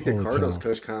 I think the holy Cardinals cow.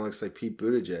 coach kind of looks like Pete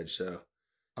Buttigieg,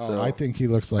 Oh, I think he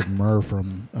looks like Murr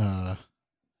from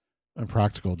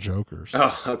Impractical Jokers.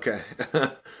 Oh, okay.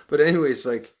 But anyways,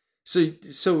 like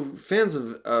so fans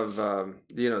of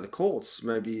the Colts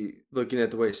might be looking at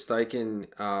the way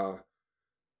Steichen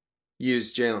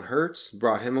used Jalen Hurts,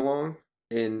 brought him along,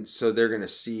 and so they're going to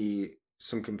see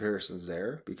some comparisons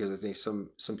there because I think some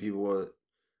people will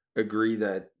agree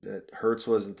that Hurts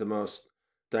wasn't the most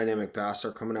dynamic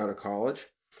passer coming out of college.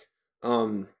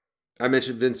 I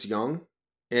mentioned Vince Young,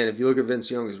 and if you look at Vince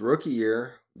Young's rookie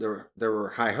year, there were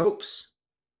high hopes.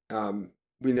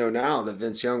 We know now that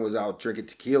Vince Young was out drinking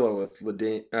tequila with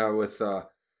Lendale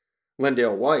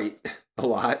White a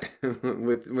lot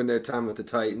with when their time with the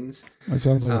Titans. That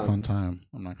sounds like a fun time.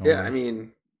 I'm not gonna Yeah, lie. I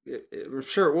mean, I'm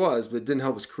sure it was, but it didn't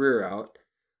help his career out.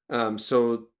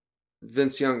 So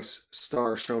Vince Young's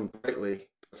star shone brightly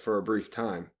for a brief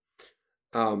time.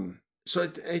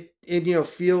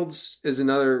 Fields is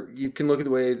another. You can look at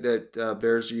the way that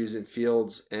Bears are using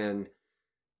Fields, and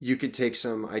you could take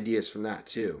some ideas from that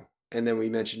too. And then we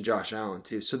mentioned Josh Allen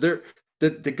too. So the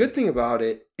good thing about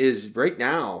it is right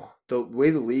now the way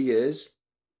the league is,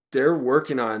 they're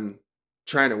working on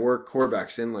trying to work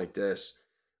quarterbacks in like this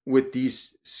with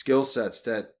these skill sets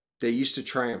that they used to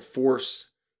try and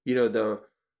force, the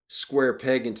square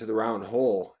peg into the round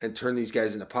hole and turn these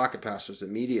guys into pocket passers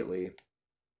immediately.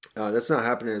 That's not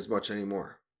happening as much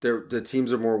anymore. The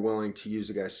teams are more willing to use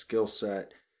a guy's skill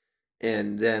set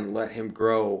and then let him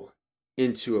grow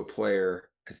into a player.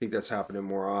 I think that's happening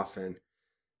more often.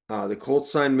 The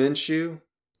Colts signed Minshew,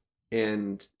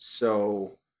 and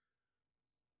so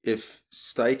if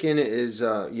Steichen is,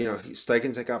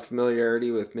 Steichen's got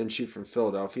familiarity with Minshew from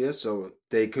Philadelphia, so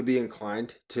they could be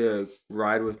inclined to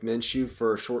ride with Minshew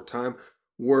for a short time,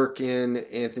 work in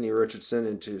Anthony Richardson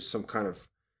into some kind of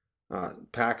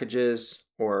packages,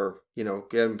 or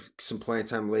get him some playing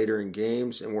time later in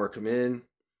games and work him in.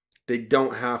 They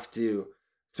don't have to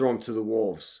throw him to the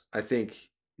wolves. I think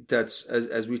that's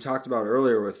as we talked about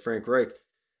earlier with Frank Reich.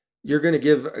 You're going to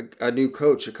give a new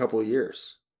coach a couple of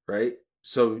years, right?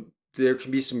 So there can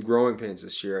be some growing pains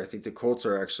this year. I think the Colts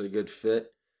are actually a good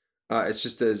fit. It's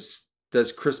just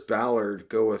does Chris Ballard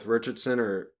go with Richardson,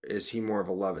 or is he more of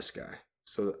a Levis guy?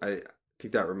 So I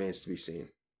think that remains to be seen.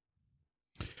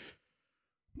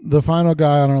 The final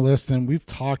guy on our list, and we've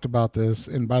talked about this,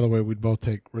 and by the way, we'd both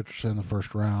take Richardson in the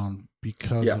first round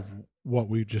because of what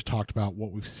we just talked about,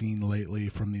 what we've seen lately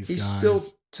from these guys. He's still,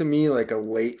 to me, like a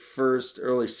late first,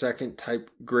 early second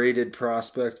type graded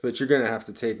prospect, but you're going to have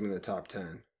to take him in the top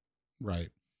 10. Right.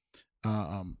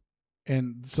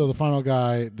 And so the final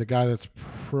guy, the guy that's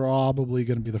probably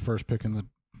going to be the first pick in the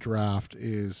draft,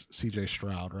 is C.J.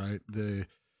 Stroud, right? The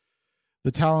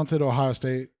talented Ohio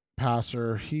State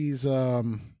passer. He's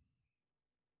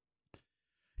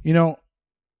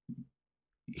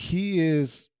he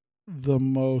is the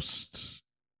most,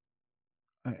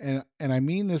 and I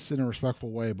mean this in a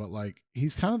respectful way, but like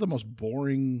he's kind of the most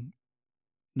boring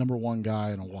number one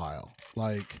guy in a while.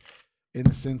 Like, in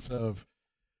the sense of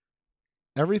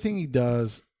everything he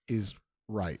does is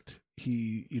right.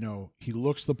 he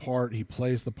looks the part, he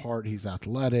plays the part, he's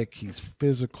athletic, he's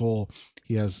physical,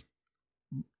 he has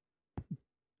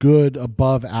good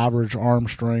above average arm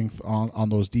strength on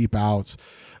those deep outs.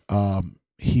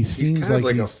 He seems kind of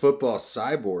like a he's football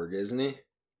cyborg, isn't he?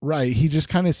 right. He just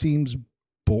kind of seems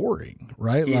boring,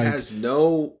 right? He has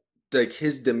no, like,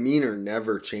 his demeanor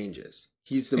never changes.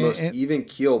 He's the most even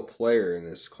keel player in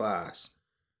this class.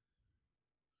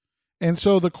 And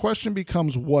so the question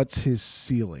becomes, what's his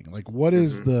ceiling? Like, what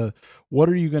is what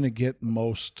are you going to get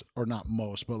most, or not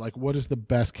most, but like, what is the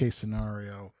best case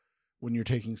scenario when you're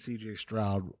taking CJ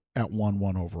Stroud at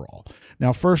 1-1 overall?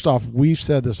 Now, first off, we've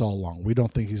said this all along. We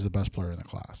don't think he's the best player in the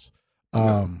class.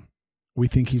 We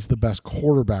think he's the best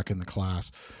quarterback in the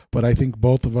class, but I think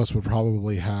both of us would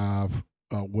probably have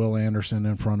Will Anderson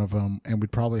in front of him, and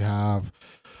we'd probably have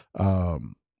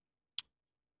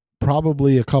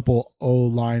probably a couple O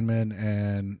linemen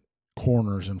and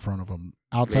corners in front of him.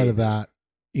 Outside of that,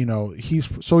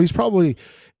 he's probably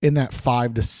in that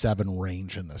 5 to 7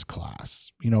 range in this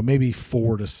class. Maybe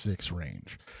 4 to 6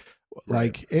 range.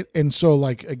 Right. And so,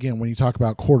 like, again, when you talk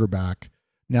about quarterback,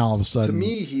 now all of a sudden, to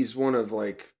me, he's one of,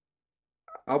 like,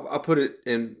 I'll put it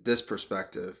in this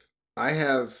perspective. I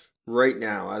have right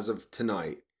now, as of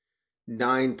tonight,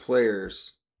 9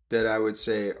 players that I would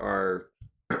say are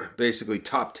basically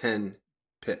top 10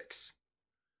 picks.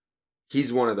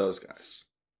 He's one of those guys.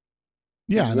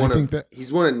 Yeah,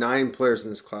 he's one of 9 players in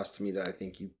this class to me that I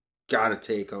think you got to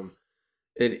take him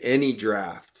in any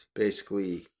draft,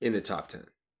 basically in the top 10.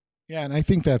 Yeah, and I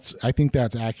think that's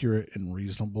accurate and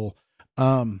reasonable.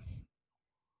 It'll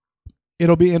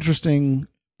be interesting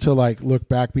to, like, look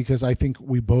back, because I think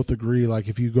we both agree, like,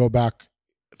 if you go back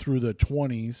through the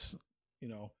 20s,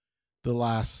 the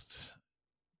last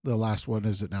what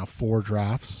is it now, 4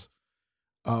 drafts,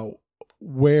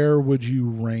 where would you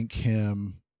rank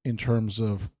him in terms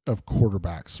of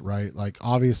quarterbacks, right? Like,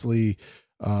 obviously,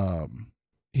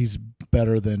 he's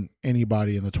better than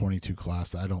anybody in the 22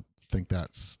 class. I don't think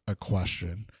that's a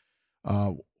question.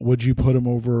 Would you put him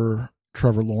over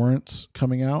Trevor Lawrence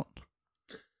coming out?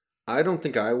 I don't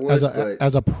think I would.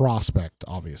 As a prospect,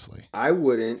 obviously. I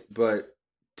wouldn't, but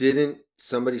didn't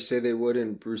somebody say they would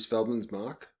in Bruce Feldman's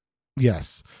mock?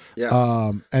 Yes.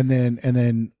 Yeah. And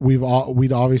then we'd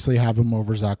obviously have him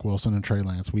over Zach Wilson and Trey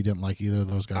Lance. We didn't like either of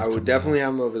those guys. I would definitely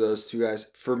have him over those 2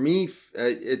 guys. For me,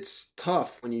 it's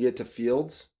tough when you get to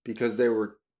Fields, because they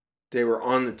were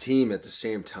on the team at the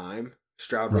same time.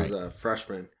 Stroud was a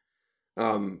freshman.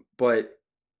 But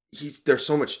they're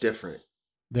so much different.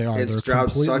 They are. And they're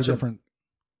Stroud's completely such different.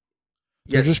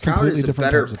 Yeah, Stroud is a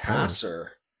better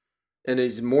passer, and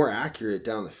he's more accurate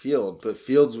down the field. But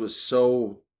Fields was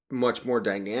so much more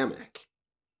dynamic.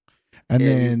 And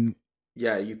then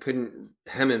you couldn't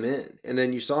hem him in. And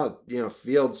then you saw,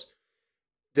 Fields,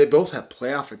 they both have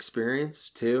playoff experience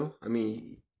too. I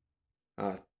mean,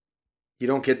 you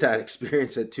don't get that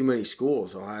experience at too many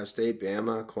schools. Ohio State,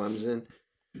 Bama, Clemson.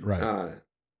 Right.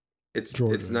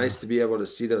 It's nice to be able to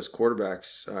see those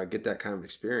quarterbacks get that kind of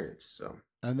experience. So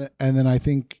and then I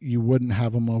think you wouldn't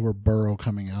have him over Burrow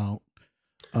coming out.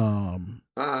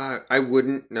 I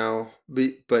wouldn't, no,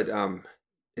 but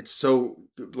it's so,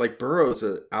 like, Burrow's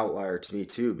an outlier to me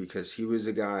too, because he was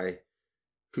a guy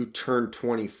who turned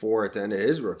 24 at the end of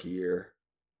his rookie year,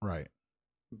 right?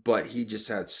 But he just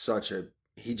had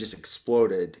he just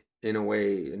exploded in a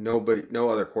way no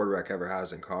other quarterback ever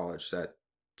has in college that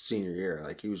senior year.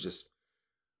 Like, he was just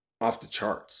off the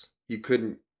charts. You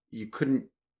couldn't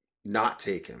not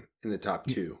take him in the top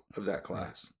 2 of that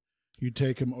class. You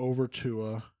take him over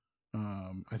Tua.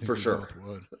 I think for sure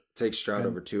would take Stroud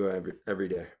over Tua every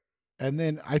day. And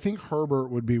then I think Herbert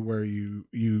would be where you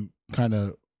kind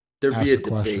of there'd be a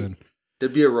debate.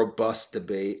 There'd be a robust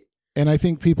debate. And I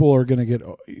think people are going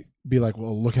to be like,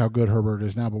 well, look how good Herbert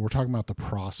is now, but we're talking about the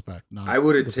prospect. Not I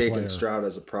would have taken player. Stroud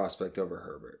as a prospect over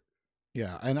Herbert.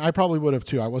 Yeah, and I probably would have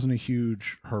too. I wasn't a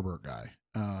huge Herbert guy.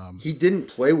 He didn't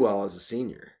play well as a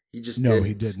senior. He just didn't.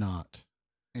 He did not.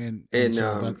 And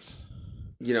so that's,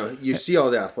 you see all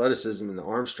the athleticism and the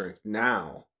arm strength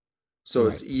now, so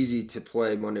It's easy to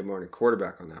play Monday morning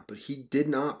quarterback on that. But he did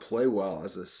not play well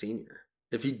as a senior.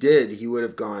 If he did, he would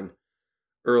have gone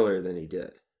earlier than he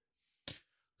did.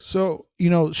 So,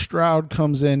 Stroud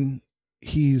comes in.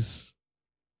 He's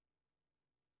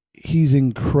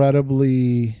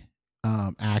incredibly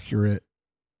accurate.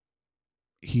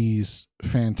 He's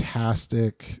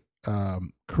fantastic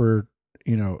career.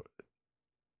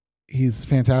 He's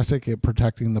fantastic at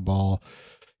protecting the ball.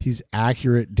 He's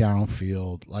accurate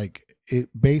downfield. Like, it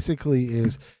basically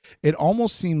is. It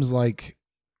almost seems like,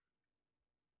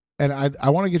 and I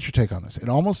want to get your take on this. It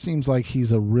almost seems like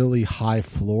he's a really high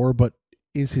floor, but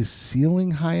is his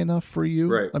ceiling high enough for you?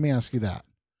 Right. Let me ask you that.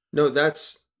 No,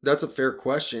 that's a fair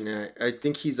question. And I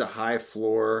think he's a high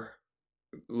floor,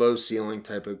 low ceiling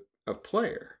type of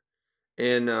player.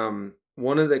 And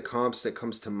one of the comps that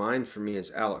comes to mind for me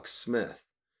is Alex Smith.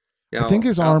 I think Now,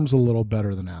 his arm's a little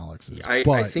better than Alex's, I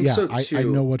but think yeah, so I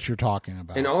know too. what you're talking And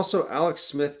about. also, Alex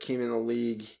Smith came in the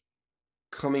league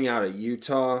coming out of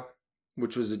Utah,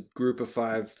 which was a group of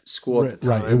five school at the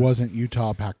Right. It time. wasn't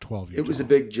Utah, Pac-12 It Utah. was a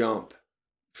big jump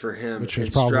for him. Which is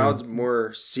And probably Stroud's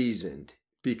more seasoned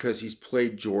because he's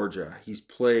played Georgia. He's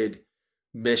played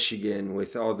Michigan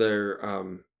with all their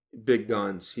big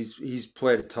guns. He's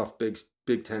played a tough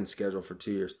Big Ten schedule for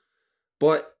 2 years.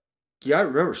 But you got to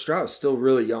remember, Stroud's still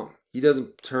really young. He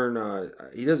doesn't turn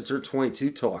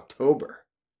 22 till October.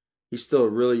 He's still a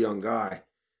really young guy.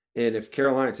 And if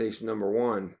Carolina takes number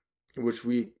one, which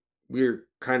we're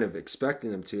kind of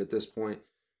expecting him to at this point,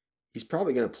 he's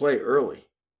probably going to play early,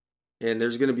 and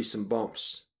there's going to be some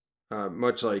bumps.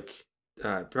 Much like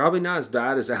probably not as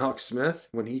bad as Alex Smith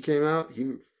when he came out.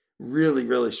 He really,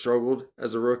 really struggled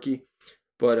as a rookie,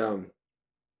 but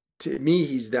to me,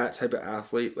 he's that type of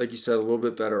athlete. Like you said, a little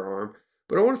bit better arm.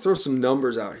 But I want to throw some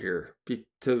numbers out here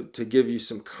to give you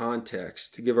some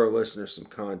context, to give our listeners some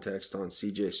context on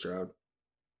CJ Stroud.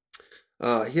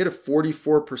 He had a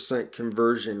 44%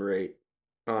 conversion rate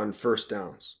on first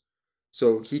downs.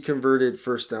 So he converted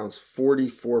first downs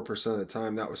 44% of the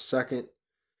time. That was second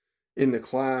in the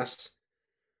class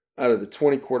out of the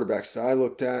 20 quarterbacks that I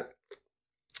looked at.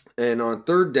 And on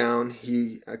third down,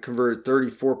 he converted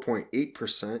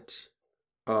 34.8%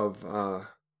 of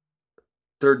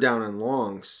third down and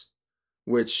longs,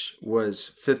 which was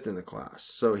fifth in the class.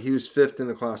 So he was fifth in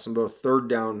the class in both third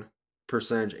down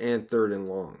percentage and third and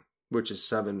long, which is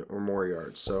 7 or more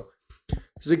yards. So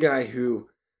he's a guy who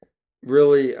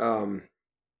really,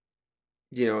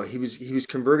 he was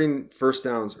converting first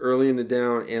downs early in the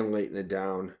down and late in the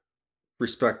down,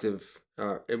 with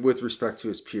respect to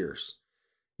his peers.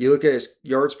 You look at his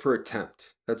yards per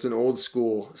attempt. That's an old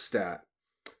school stat.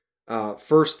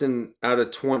 First out of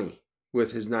 20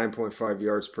 with his 9.5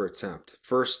 yards per attempt.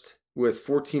 First with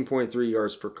 14.3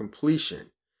 yards per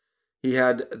completion. He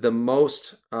had the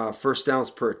most first downs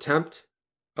per attempt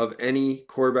of any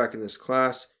quarterback in this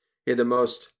class. He had the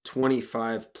most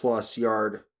 25 plus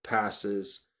yard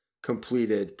passes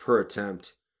completed per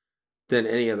attempt than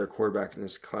any other quarterback in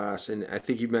this class. And I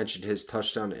think you mentioned his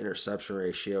touchdown to interception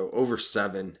ratio, over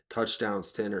 7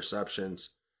 touchdowns to interceptions,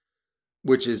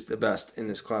 which is the best in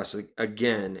this class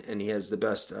again. And he has the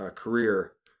best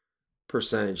career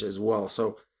percentage as well.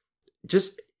 So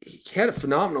he had a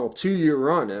phenomenal 2-year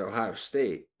run at Ohio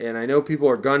State. And I know people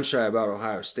are gun shy about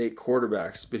Ohio State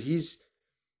quarterbacks, but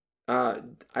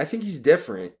I think he's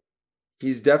different.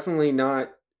 He's definitely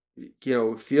not,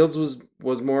 Fields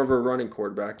was more of a running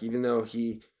quarterback, even though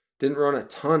he didn't run a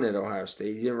ton at Ohio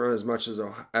State. He didn't run as much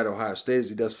at Ohio State as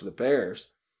he does for the Bears.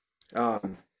 I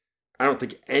don't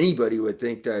think anybody would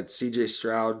think that CJ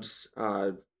Stroud's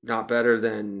not better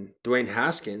than Dwayne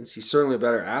Haskins. He's certainly a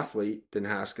better athlete than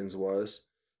Haskins was,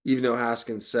 even though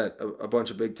Haskins set a bunch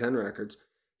of Big Ten records.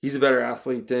 He's a better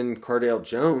athlete than Cardale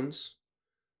Jones,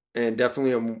 and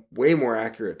definitely a way more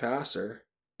accurate passer.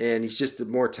 And he's just a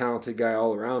more talented guy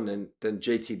all around than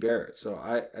JT Barrett. So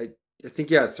I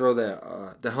think you got to throw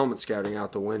the helmet scouting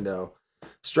out the window.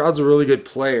 Stroud's a really good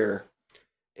player,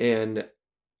 and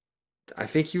I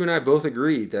think you and I both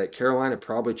agree that Carolina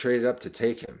probably traded up to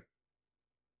take him.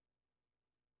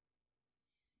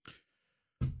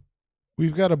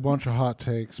 We've got a bunch of hot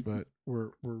takes, but we're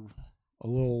a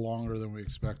little longer than we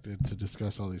expected to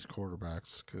discuss all these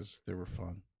quarterbacks because they were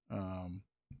fun.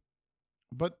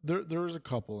 But there was a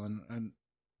couple and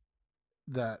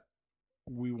that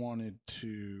we wanted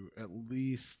to at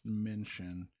least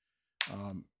mention,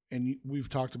 and we've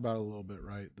talked about it a little bit,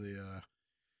 right?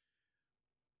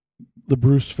 The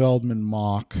Bruce Feldman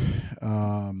mock.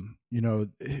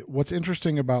 What's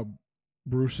interesting about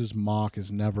Bruce's mock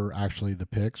is never actually the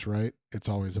picks, right? It's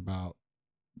always about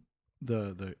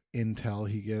the intel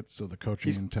he gets, so the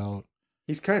coaching intel.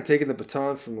 He's kind of taken the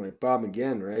baton from like Bob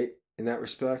McGinn, right? In that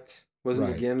respect. Wasn't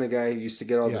Right. McGinn the guy who used to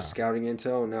get all the scouting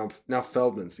intel, and now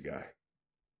Feldman's the guy.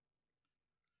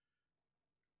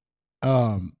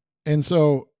 And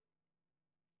so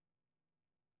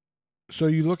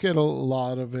you look at a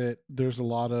lot of it, there's a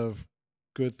lot of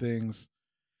good things.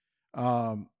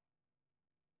 And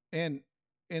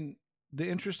the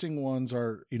interesting ones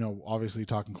are, obviously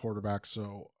talking quarterbacks.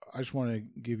 So I just want to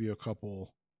give you a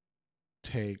couple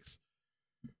takes.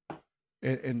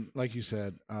 And like you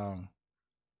said,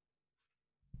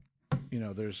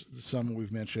 there's some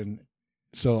we've mentioned.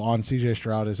 So on CJ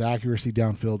Stroud, his accuracy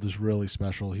downfield is really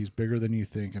special. He's bigger than you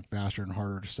think and faster and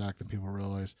harder to sack than people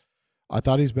realize. I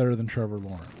thought he's better than Trevor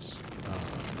Lawrence.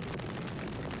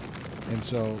 And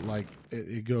so, like,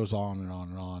 it goes on and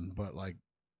on and on. But, like,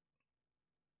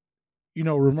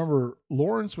 remember,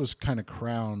 Lawrence was kind of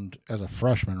crowned as a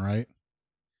freshman, right?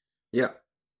 Yeah.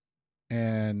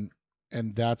 And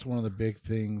that's one of the big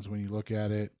things when you look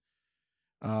at it.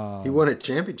 He won a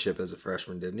championship as a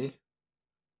freshman, didn't he?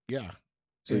 Yeah.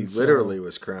 So he literally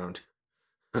was crowned.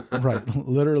 Right.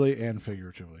 Literally and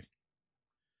figuratively.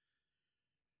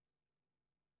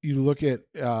 You look at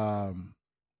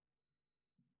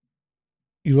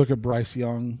Bryce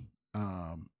Young.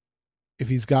 If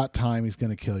he's got time, he's going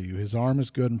to kill you. His arm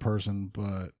is good in person,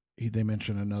 but they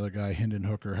mentioned another guy, Hendon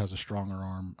Hooker, has a stronger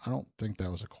arm. I don't think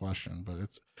that was a question, but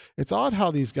it's odd how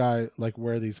these guys, like,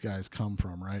 where these guys come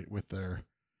from, right? With their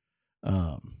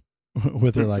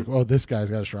like, oh, this guy's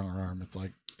got a stronger arm. It's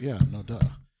like, yeah, no duh.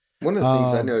 One of the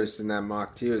things I noticed in that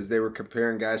mock too is they were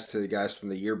comparing guys to the guys from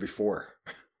the year before.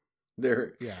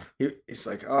 He's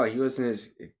like, oh, he wasn't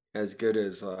as good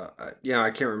as I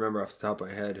can't remember off the top of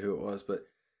my head who it was, but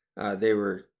they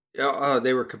were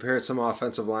comparing some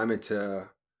offensive lineman to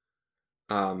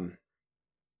Ike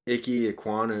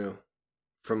Ekwonu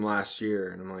from last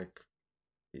year, and I'm like,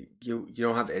 you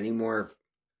don't have any more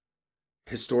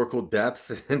historical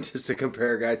depth than just to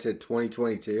compare a guy to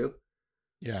 2022.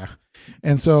 Yeah.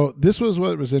 And so this was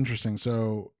what was interesting.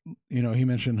 So, he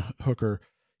mentioned Hooker.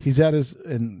 He's at his,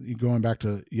 and going back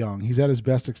to Young, he's at his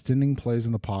best extending plays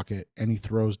in the pocket, and he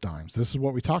throws dimes. This is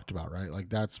what we talked about, right? Like,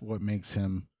 that's what makes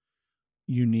him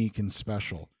unique and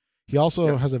special. He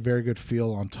also has a very good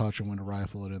feel on touch and when to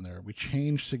rifle it in there. We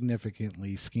changed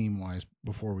significantly scheme-wise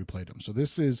before we played him. So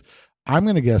I'm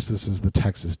going to guess this is the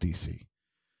Texas DC.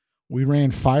 We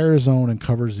ran fire zone and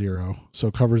cover zero.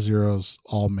 So cover zero's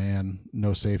all man,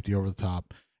 no safety over the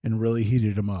top, and really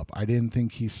heated him up. I didn't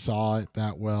think he saw it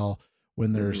that well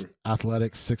when there's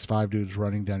athletic 6'5" dudes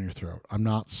running down your throat. I'm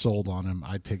not sold on him.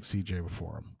 I'd take CJ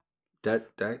before him.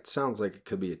 That sounds like it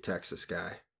could be a Texas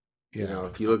guy. Yeah.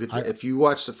 If you look at if you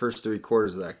watch the first 3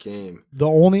 quarters of that game, the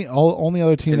only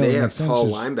other team and that they would have make sense tall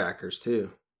is, linebackers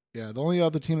too. Yeah, the only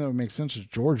other team that would make sense is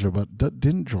Georgia, but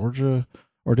didn't Georgia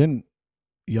or didn't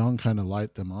Young kind of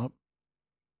light them up?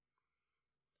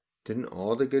 Didn't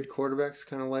all the good quarterbacks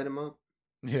kind of light them up?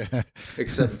 Yeah.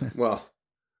 Except,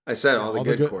 I said all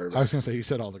the good quarterbacks. I was going to say, you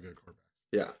said all the good quarterbacks.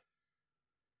 Yeah.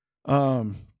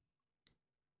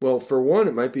 Well, for one,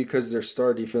 it might be because their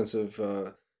star defensive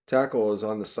tackle is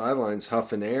on the sidelines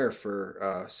huffing air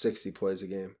for 60 plays a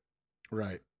game.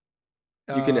 Right.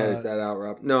 You can edit that out,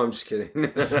 Rob. No, I'm just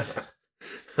kidding.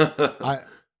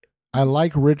 I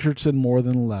like Richardson more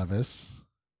than Levis.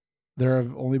 There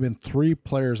have only been 3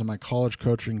 players in my college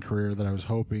coaching career that I was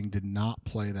hoping did not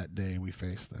play that day we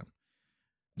faced them.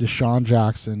 Deshaun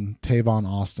Jackson, Tavon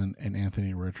Austin, and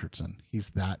Anthony Richardson. He's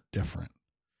that different.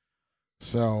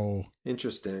 So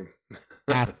interesting.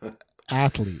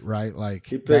 Athlete, right? Like,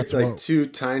 he picked like 2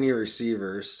 tiny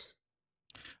receivers.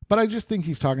 But I just think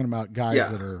he's talking about guys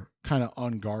that are kind of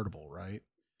unguardable, right?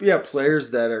 Yeah, players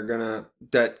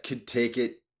that could take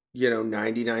it,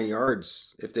 99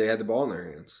 yards if they had the ball in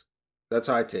their hands. That's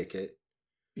how I take it.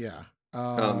 Yeah.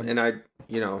 And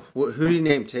who do you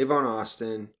name? Tavon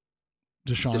Austin,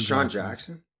 Deshaun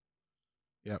Jackson.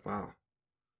 Yep. Wow.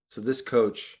 So this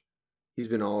coach, he's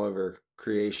been all over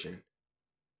creation.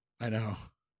 I know.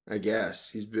 I guess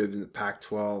he's been in the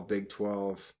Pac-12, Big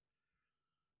 12,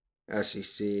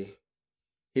 SEC. He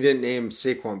didn't name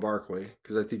Saquon Barkley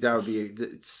because I think that would be a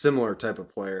similar type of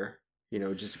player.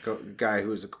 Just a guy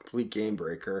who was a complete game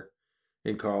breaker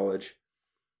in college.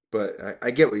 But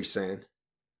I get what he's saying.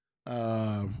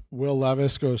 Will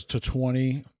Levis goes to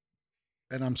 20.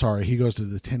 And I'm sorry, he goes to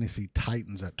the Tennessee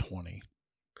Titans at 20.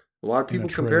 A lot of people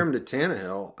compare him to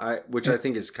Tannehill, which I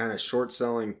think is kind of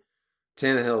short-selling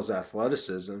Tannehill's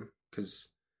athleticism because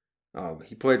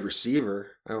he played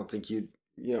receiver. I don't think you'd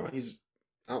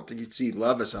see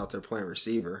Levis out there playing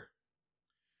receiver.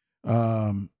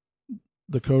 The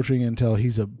coaching intel,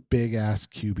 he's a big-ass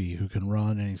QB who can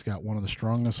run, and he's got one of the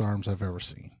strongest arms I've ever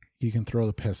seen. He can throw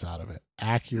the piss out of it.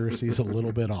 Accuracy's a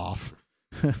little bit off.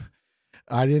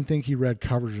 I didn't think he read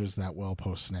coverages that well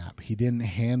post-snap. He didn't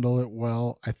handle it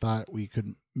well. I thought we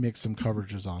could mix some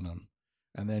coverages on him.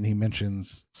 And then he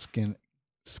mentions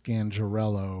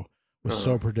Scangarello was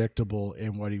so predictable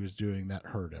in what he was doing that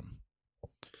hurt him.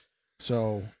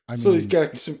 So you've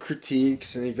got some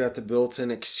critiques, and you've got the built-in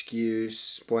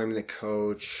excuse, blaming the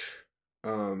coach.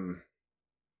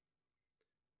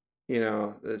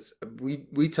 That's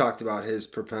we talked about his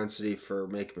propensity for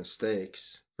making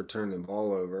mistakes, for turning the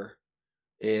ball over.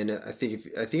 And I think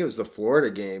it was the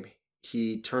Florida game.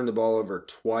 He turned the ball over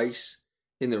twice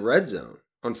in the red zone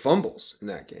on fumbles in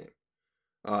that game.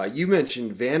 You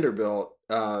mentioned Vanderbilt.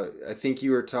 I think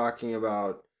you were talking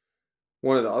about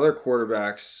one of the other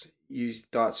quarterbacks you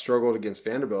thought struggled against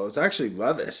Vanderbilt. It was actually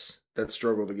Levis that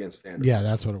struggled against Yeah, Vanderbilt.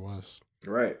 that's what it was.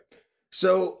 Right.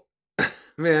 So,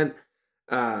 man,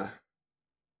 uh,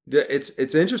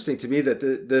 it's interesting to me that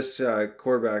this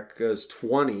quarterback goes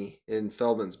 20 in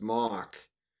Feldman's mock,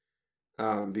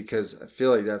 because I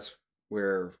feel like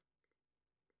where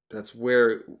that's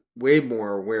way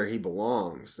more where he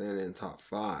belongs than in top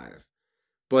five.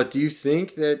 But do you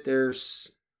think that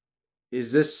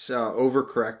is this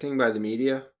overcorrecting by the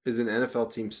media? Is an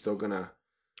NFL team still gonna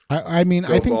I mean,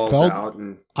 go balls out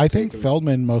and I take think him?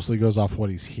 Feldman mostly goes off what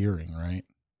he's hearing, right?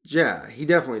 Yeah, he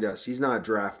definitely does. He's not a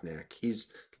draft Nick.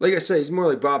 He's like I say, he's more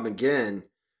like Bob McGinn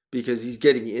because he's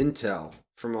getting intel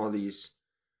from all these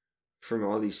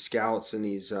scouts and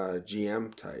these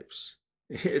GM types.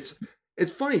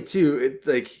 It's funny too. It's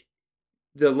like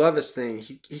the Levis thing.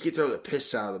 He could throw the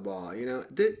piss out of the ball.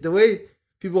 The way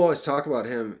people always talk about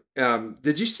him.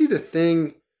 Did you see the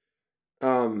thing?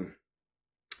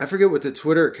 I forget what the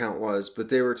Twitter account was, but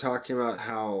they were talking about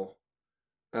how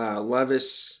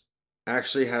Levis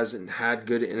actually hasn't had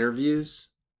good interviews,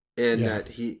 and Yeah.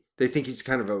 that they think he's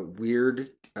kind of a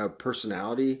weird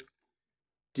personality.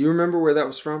 Do you remember where that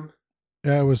was from?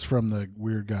 That was from the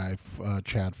weird guy,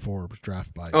 Chad Forbes,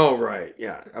 Draft Oh, Bites. right.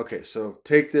 Yeah. Okay. So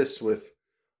take this with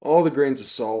all the grains of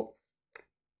salt.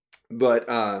 But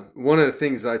one of the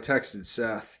things I texted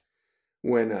Seth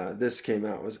when this came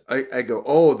out was I go,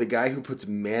 oh, the guy who puts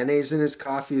mayonnaise in his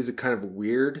coffee is a kind of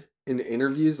weird in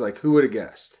interviews. Like, who would have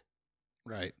guessed?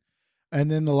 Right.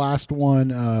 And then the last one,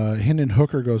 Hendon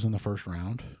Hooker goes in the first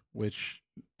round, which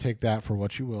take that for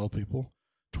what you will, people.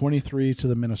 23 to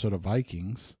the Minnesota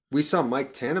Vikings. We saw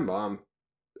Mike Tannenbaum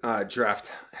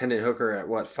draft Hendon Hooker at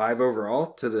what, 5 overall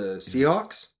to the Yeah.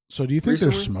 Seahawks So do you think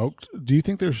there's recently? smoke? Do you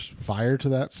think there's fire to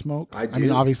that smoke? I I mean,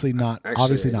 do. Actually,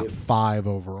 obviously I not do. 5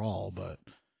 overall, but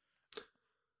I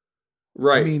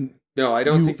Right. mean, No, I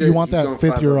don't you think you that want he's that going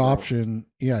fifth 5 year overall. option.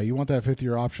 Yeah, you want that fifth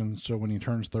year option so when he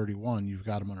turns 31, you've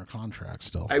got him under contract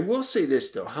still. I will say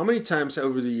this though: how many times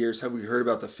over the years have we heard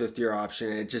about the 5th year option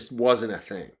and it just wasn't a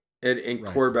thing? And Right.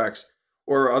 quarterbacks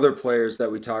or other players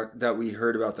that we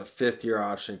heard about the 5th year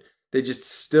option, they just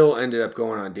still ended up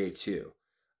going on day two.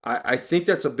 I think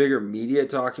that's a bigger media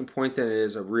talking point than it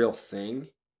is a real thing.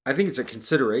 I think it's a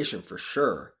consideration for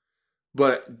sure,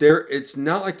 but it's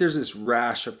not like there's this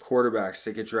rash of quarterbacks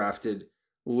that get drafted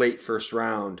late first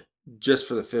round just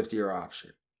for the 5th year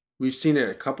option. We've seen it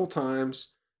a couple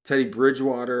times. Teddy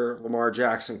Bridgewater, Lamar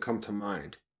Jackson come to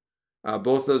mind.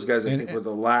 Both those guys, I think, And were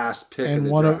the last pick of and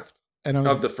the one of draft and I was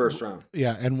of the first round.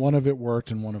 yeah, and one of it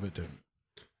worked and one of it didn't.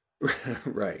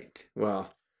 Right.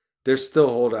 Well, there's still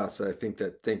holdouts that I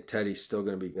think Teddy's still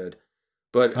going to be good.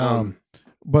 But Um,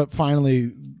 but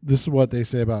finally, this is what they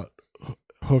say about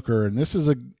Hooker, and this is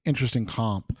an interesting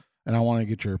comp, and I want to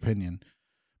get your opinion.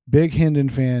 Big Hendon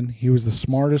fan. He was the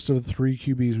smartest of the 3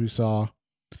 QBs we saw.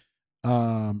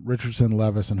 Richardson,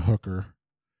 Levis, and Hooker.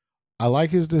 I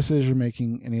like his decision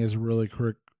making, and he has a really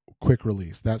quick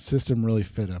release. That system really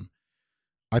fit him.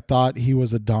 I thought he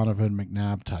was a Donovan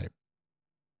McNabb type.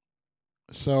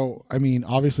 So, I mean,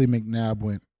 obviously McNabb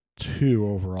went 2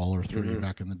 overall or 3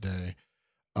 back in the day.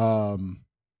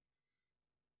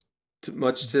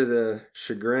 much to the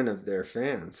chagrin of their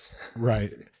fans.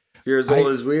 Right. If you're as old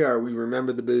as we are, we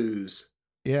remember the booze.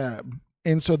 Yeah.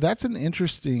 And so that's an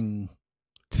interesting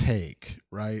take,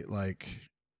 right? Like,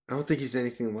 I don't think he's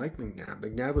anything like McNabb.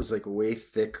 McNabb was like a way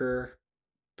thicker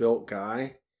built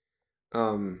guy.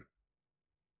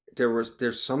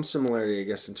 There's some similarity, I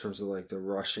guess, in terms of like the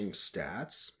rushing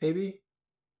stats, maybe.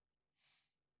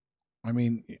 I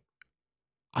mean,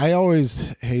 I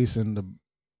always hasten to,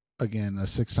 again, a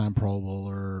 6-time Pro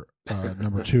Bowler,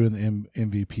 number 2 in the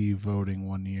MVP voting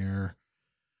one year.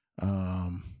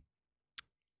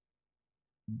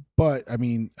 But I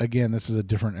mean, again, this is a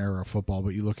different era of football.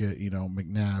 But you look at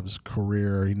McNabb's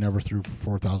career; he never threw for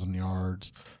 4,000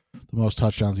 yards. The most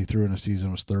touchdowns he threw in a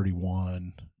season was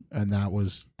 31, and that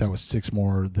was 6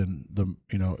 more than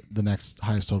the next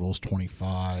highest total was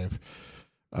 25.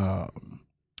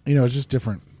 It's just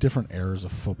different eras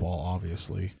of football,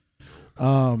 obviously.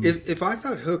 If I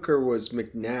thought Hooker was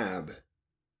McNabb,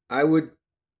 I would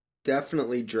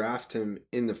definitely draft him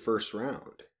in the first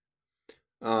round.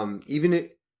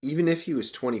 Even if he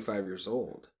was 25 years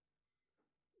old.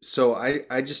 So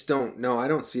I just don't know. I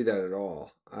don't see that at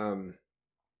all.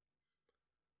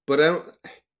 But I don't.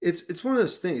 It's one of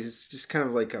those things. It's just kind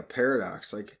of like a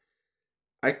paradox. Like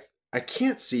I I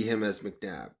can't see him as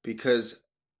McNabb because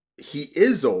he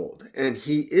is old and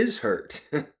he is hurt.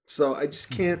 So I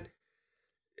just can't.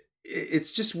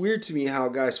 It's just weird to me how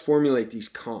guys formulate these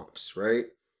comps, right?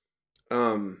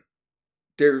 Um,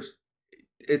 there's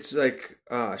it's like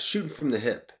shooting from the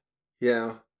hip.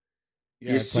 Yeah, Yeah,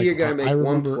 you it's see like a guy I make one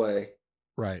remember. play.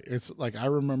 Right. It's like I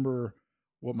remember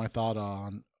what my thought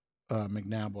on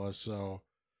McNabb was. So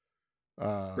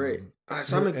Right. um, I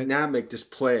saw here, it, McNabb make this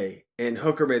play, and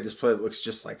Hooker made this play that looks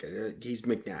just like it. He's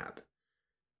McNabb.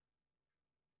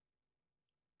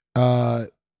 uh,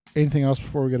 anything else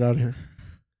before we get out of here?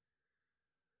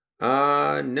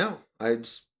 No. I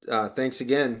just thanks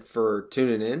again for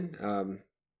tuning in.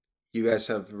 You guys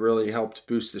have really helped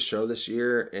boost the show this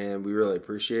year, and we really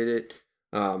appreciate it.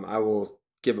 I will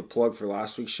give a plug for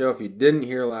last week's show. If you didn't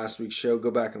hear last week's show,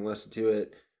 go back and listen to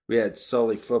it. We had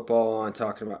Sully Football on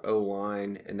talking about O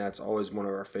line, and that's always one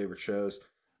of our favorite shows.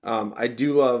 I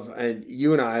do love, and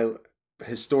you and I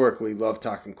historically love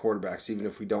talking quarterbacks, even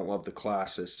if we don't love the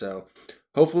classes. So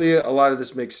hopefully, a lot of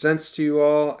this makes sense to you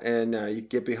all, and you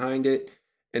get behind it.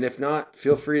 And if not,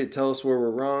 feel free to tell us where we're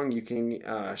wrong. You can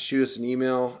shoot us an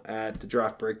email at the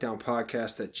draft breakdown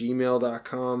podcast at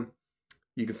gmail.com.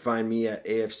 You can find me at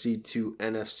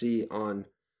AFC2NFC on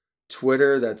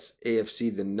Twitter. That's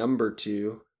AFC the number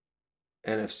 2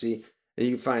 NFC. And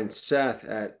you can find Seth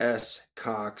at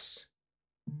SCoxFB.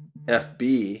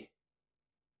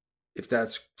 If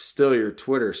that's still your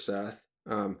Twitter, Seth.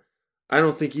 I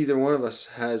don't think either one of us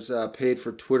has paid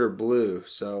for Twitter Blue,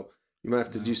 so you might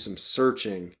have to do some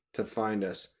searching to find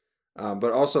us.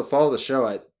 But also follow the show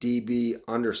at DB_pod.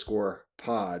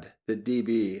 The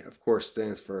DB, of course,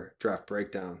 stands for Draft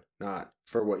Breakdown, not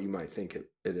for what you might think it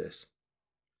is.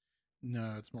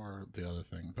 No, it's more the other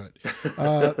thing. But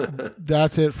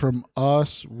that's it from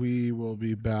us. We will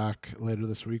be back later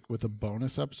this week with a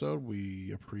bonus episode.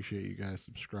 We appreciate you guys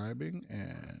subscribing,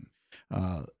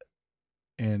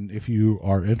 and if you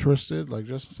are interested, like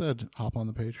Justin said, hop on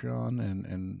the Patreon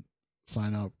and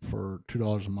sign up for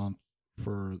 $2 a month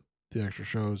for the extra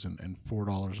shows and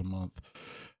 $4 a month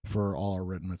for all our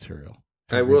written material.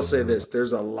 I will say this: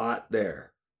 there's a lot there.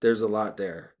 There's a lot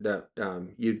there that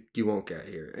you won't get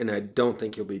here, and I don't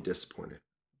think you'll be disappointed.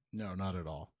 No, not at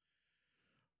all.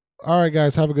 All right,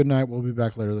 guys, have a good night. We'll be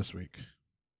back later this week.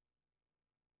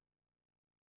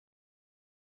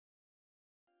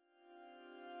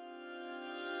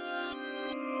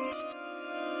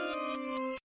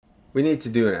 We need to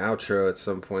do an outro at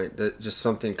some point. That just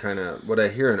something kind of what I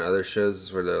hear in other shows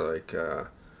is where they're like, you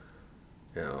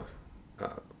know,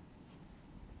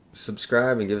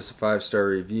 subscribe and give us a 5-star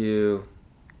review.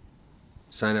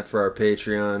 Sign up for our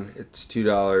Patreon. It's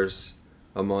 $2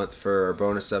 a month for our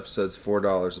bonus episodes,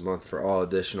 $4 a month for all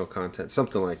additional content,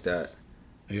 something like that.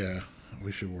 Yeah,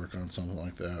 we should work on something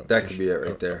like that. That could be it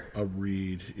right there. A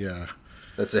read, yeah.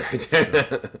 That's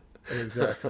it. Exactly.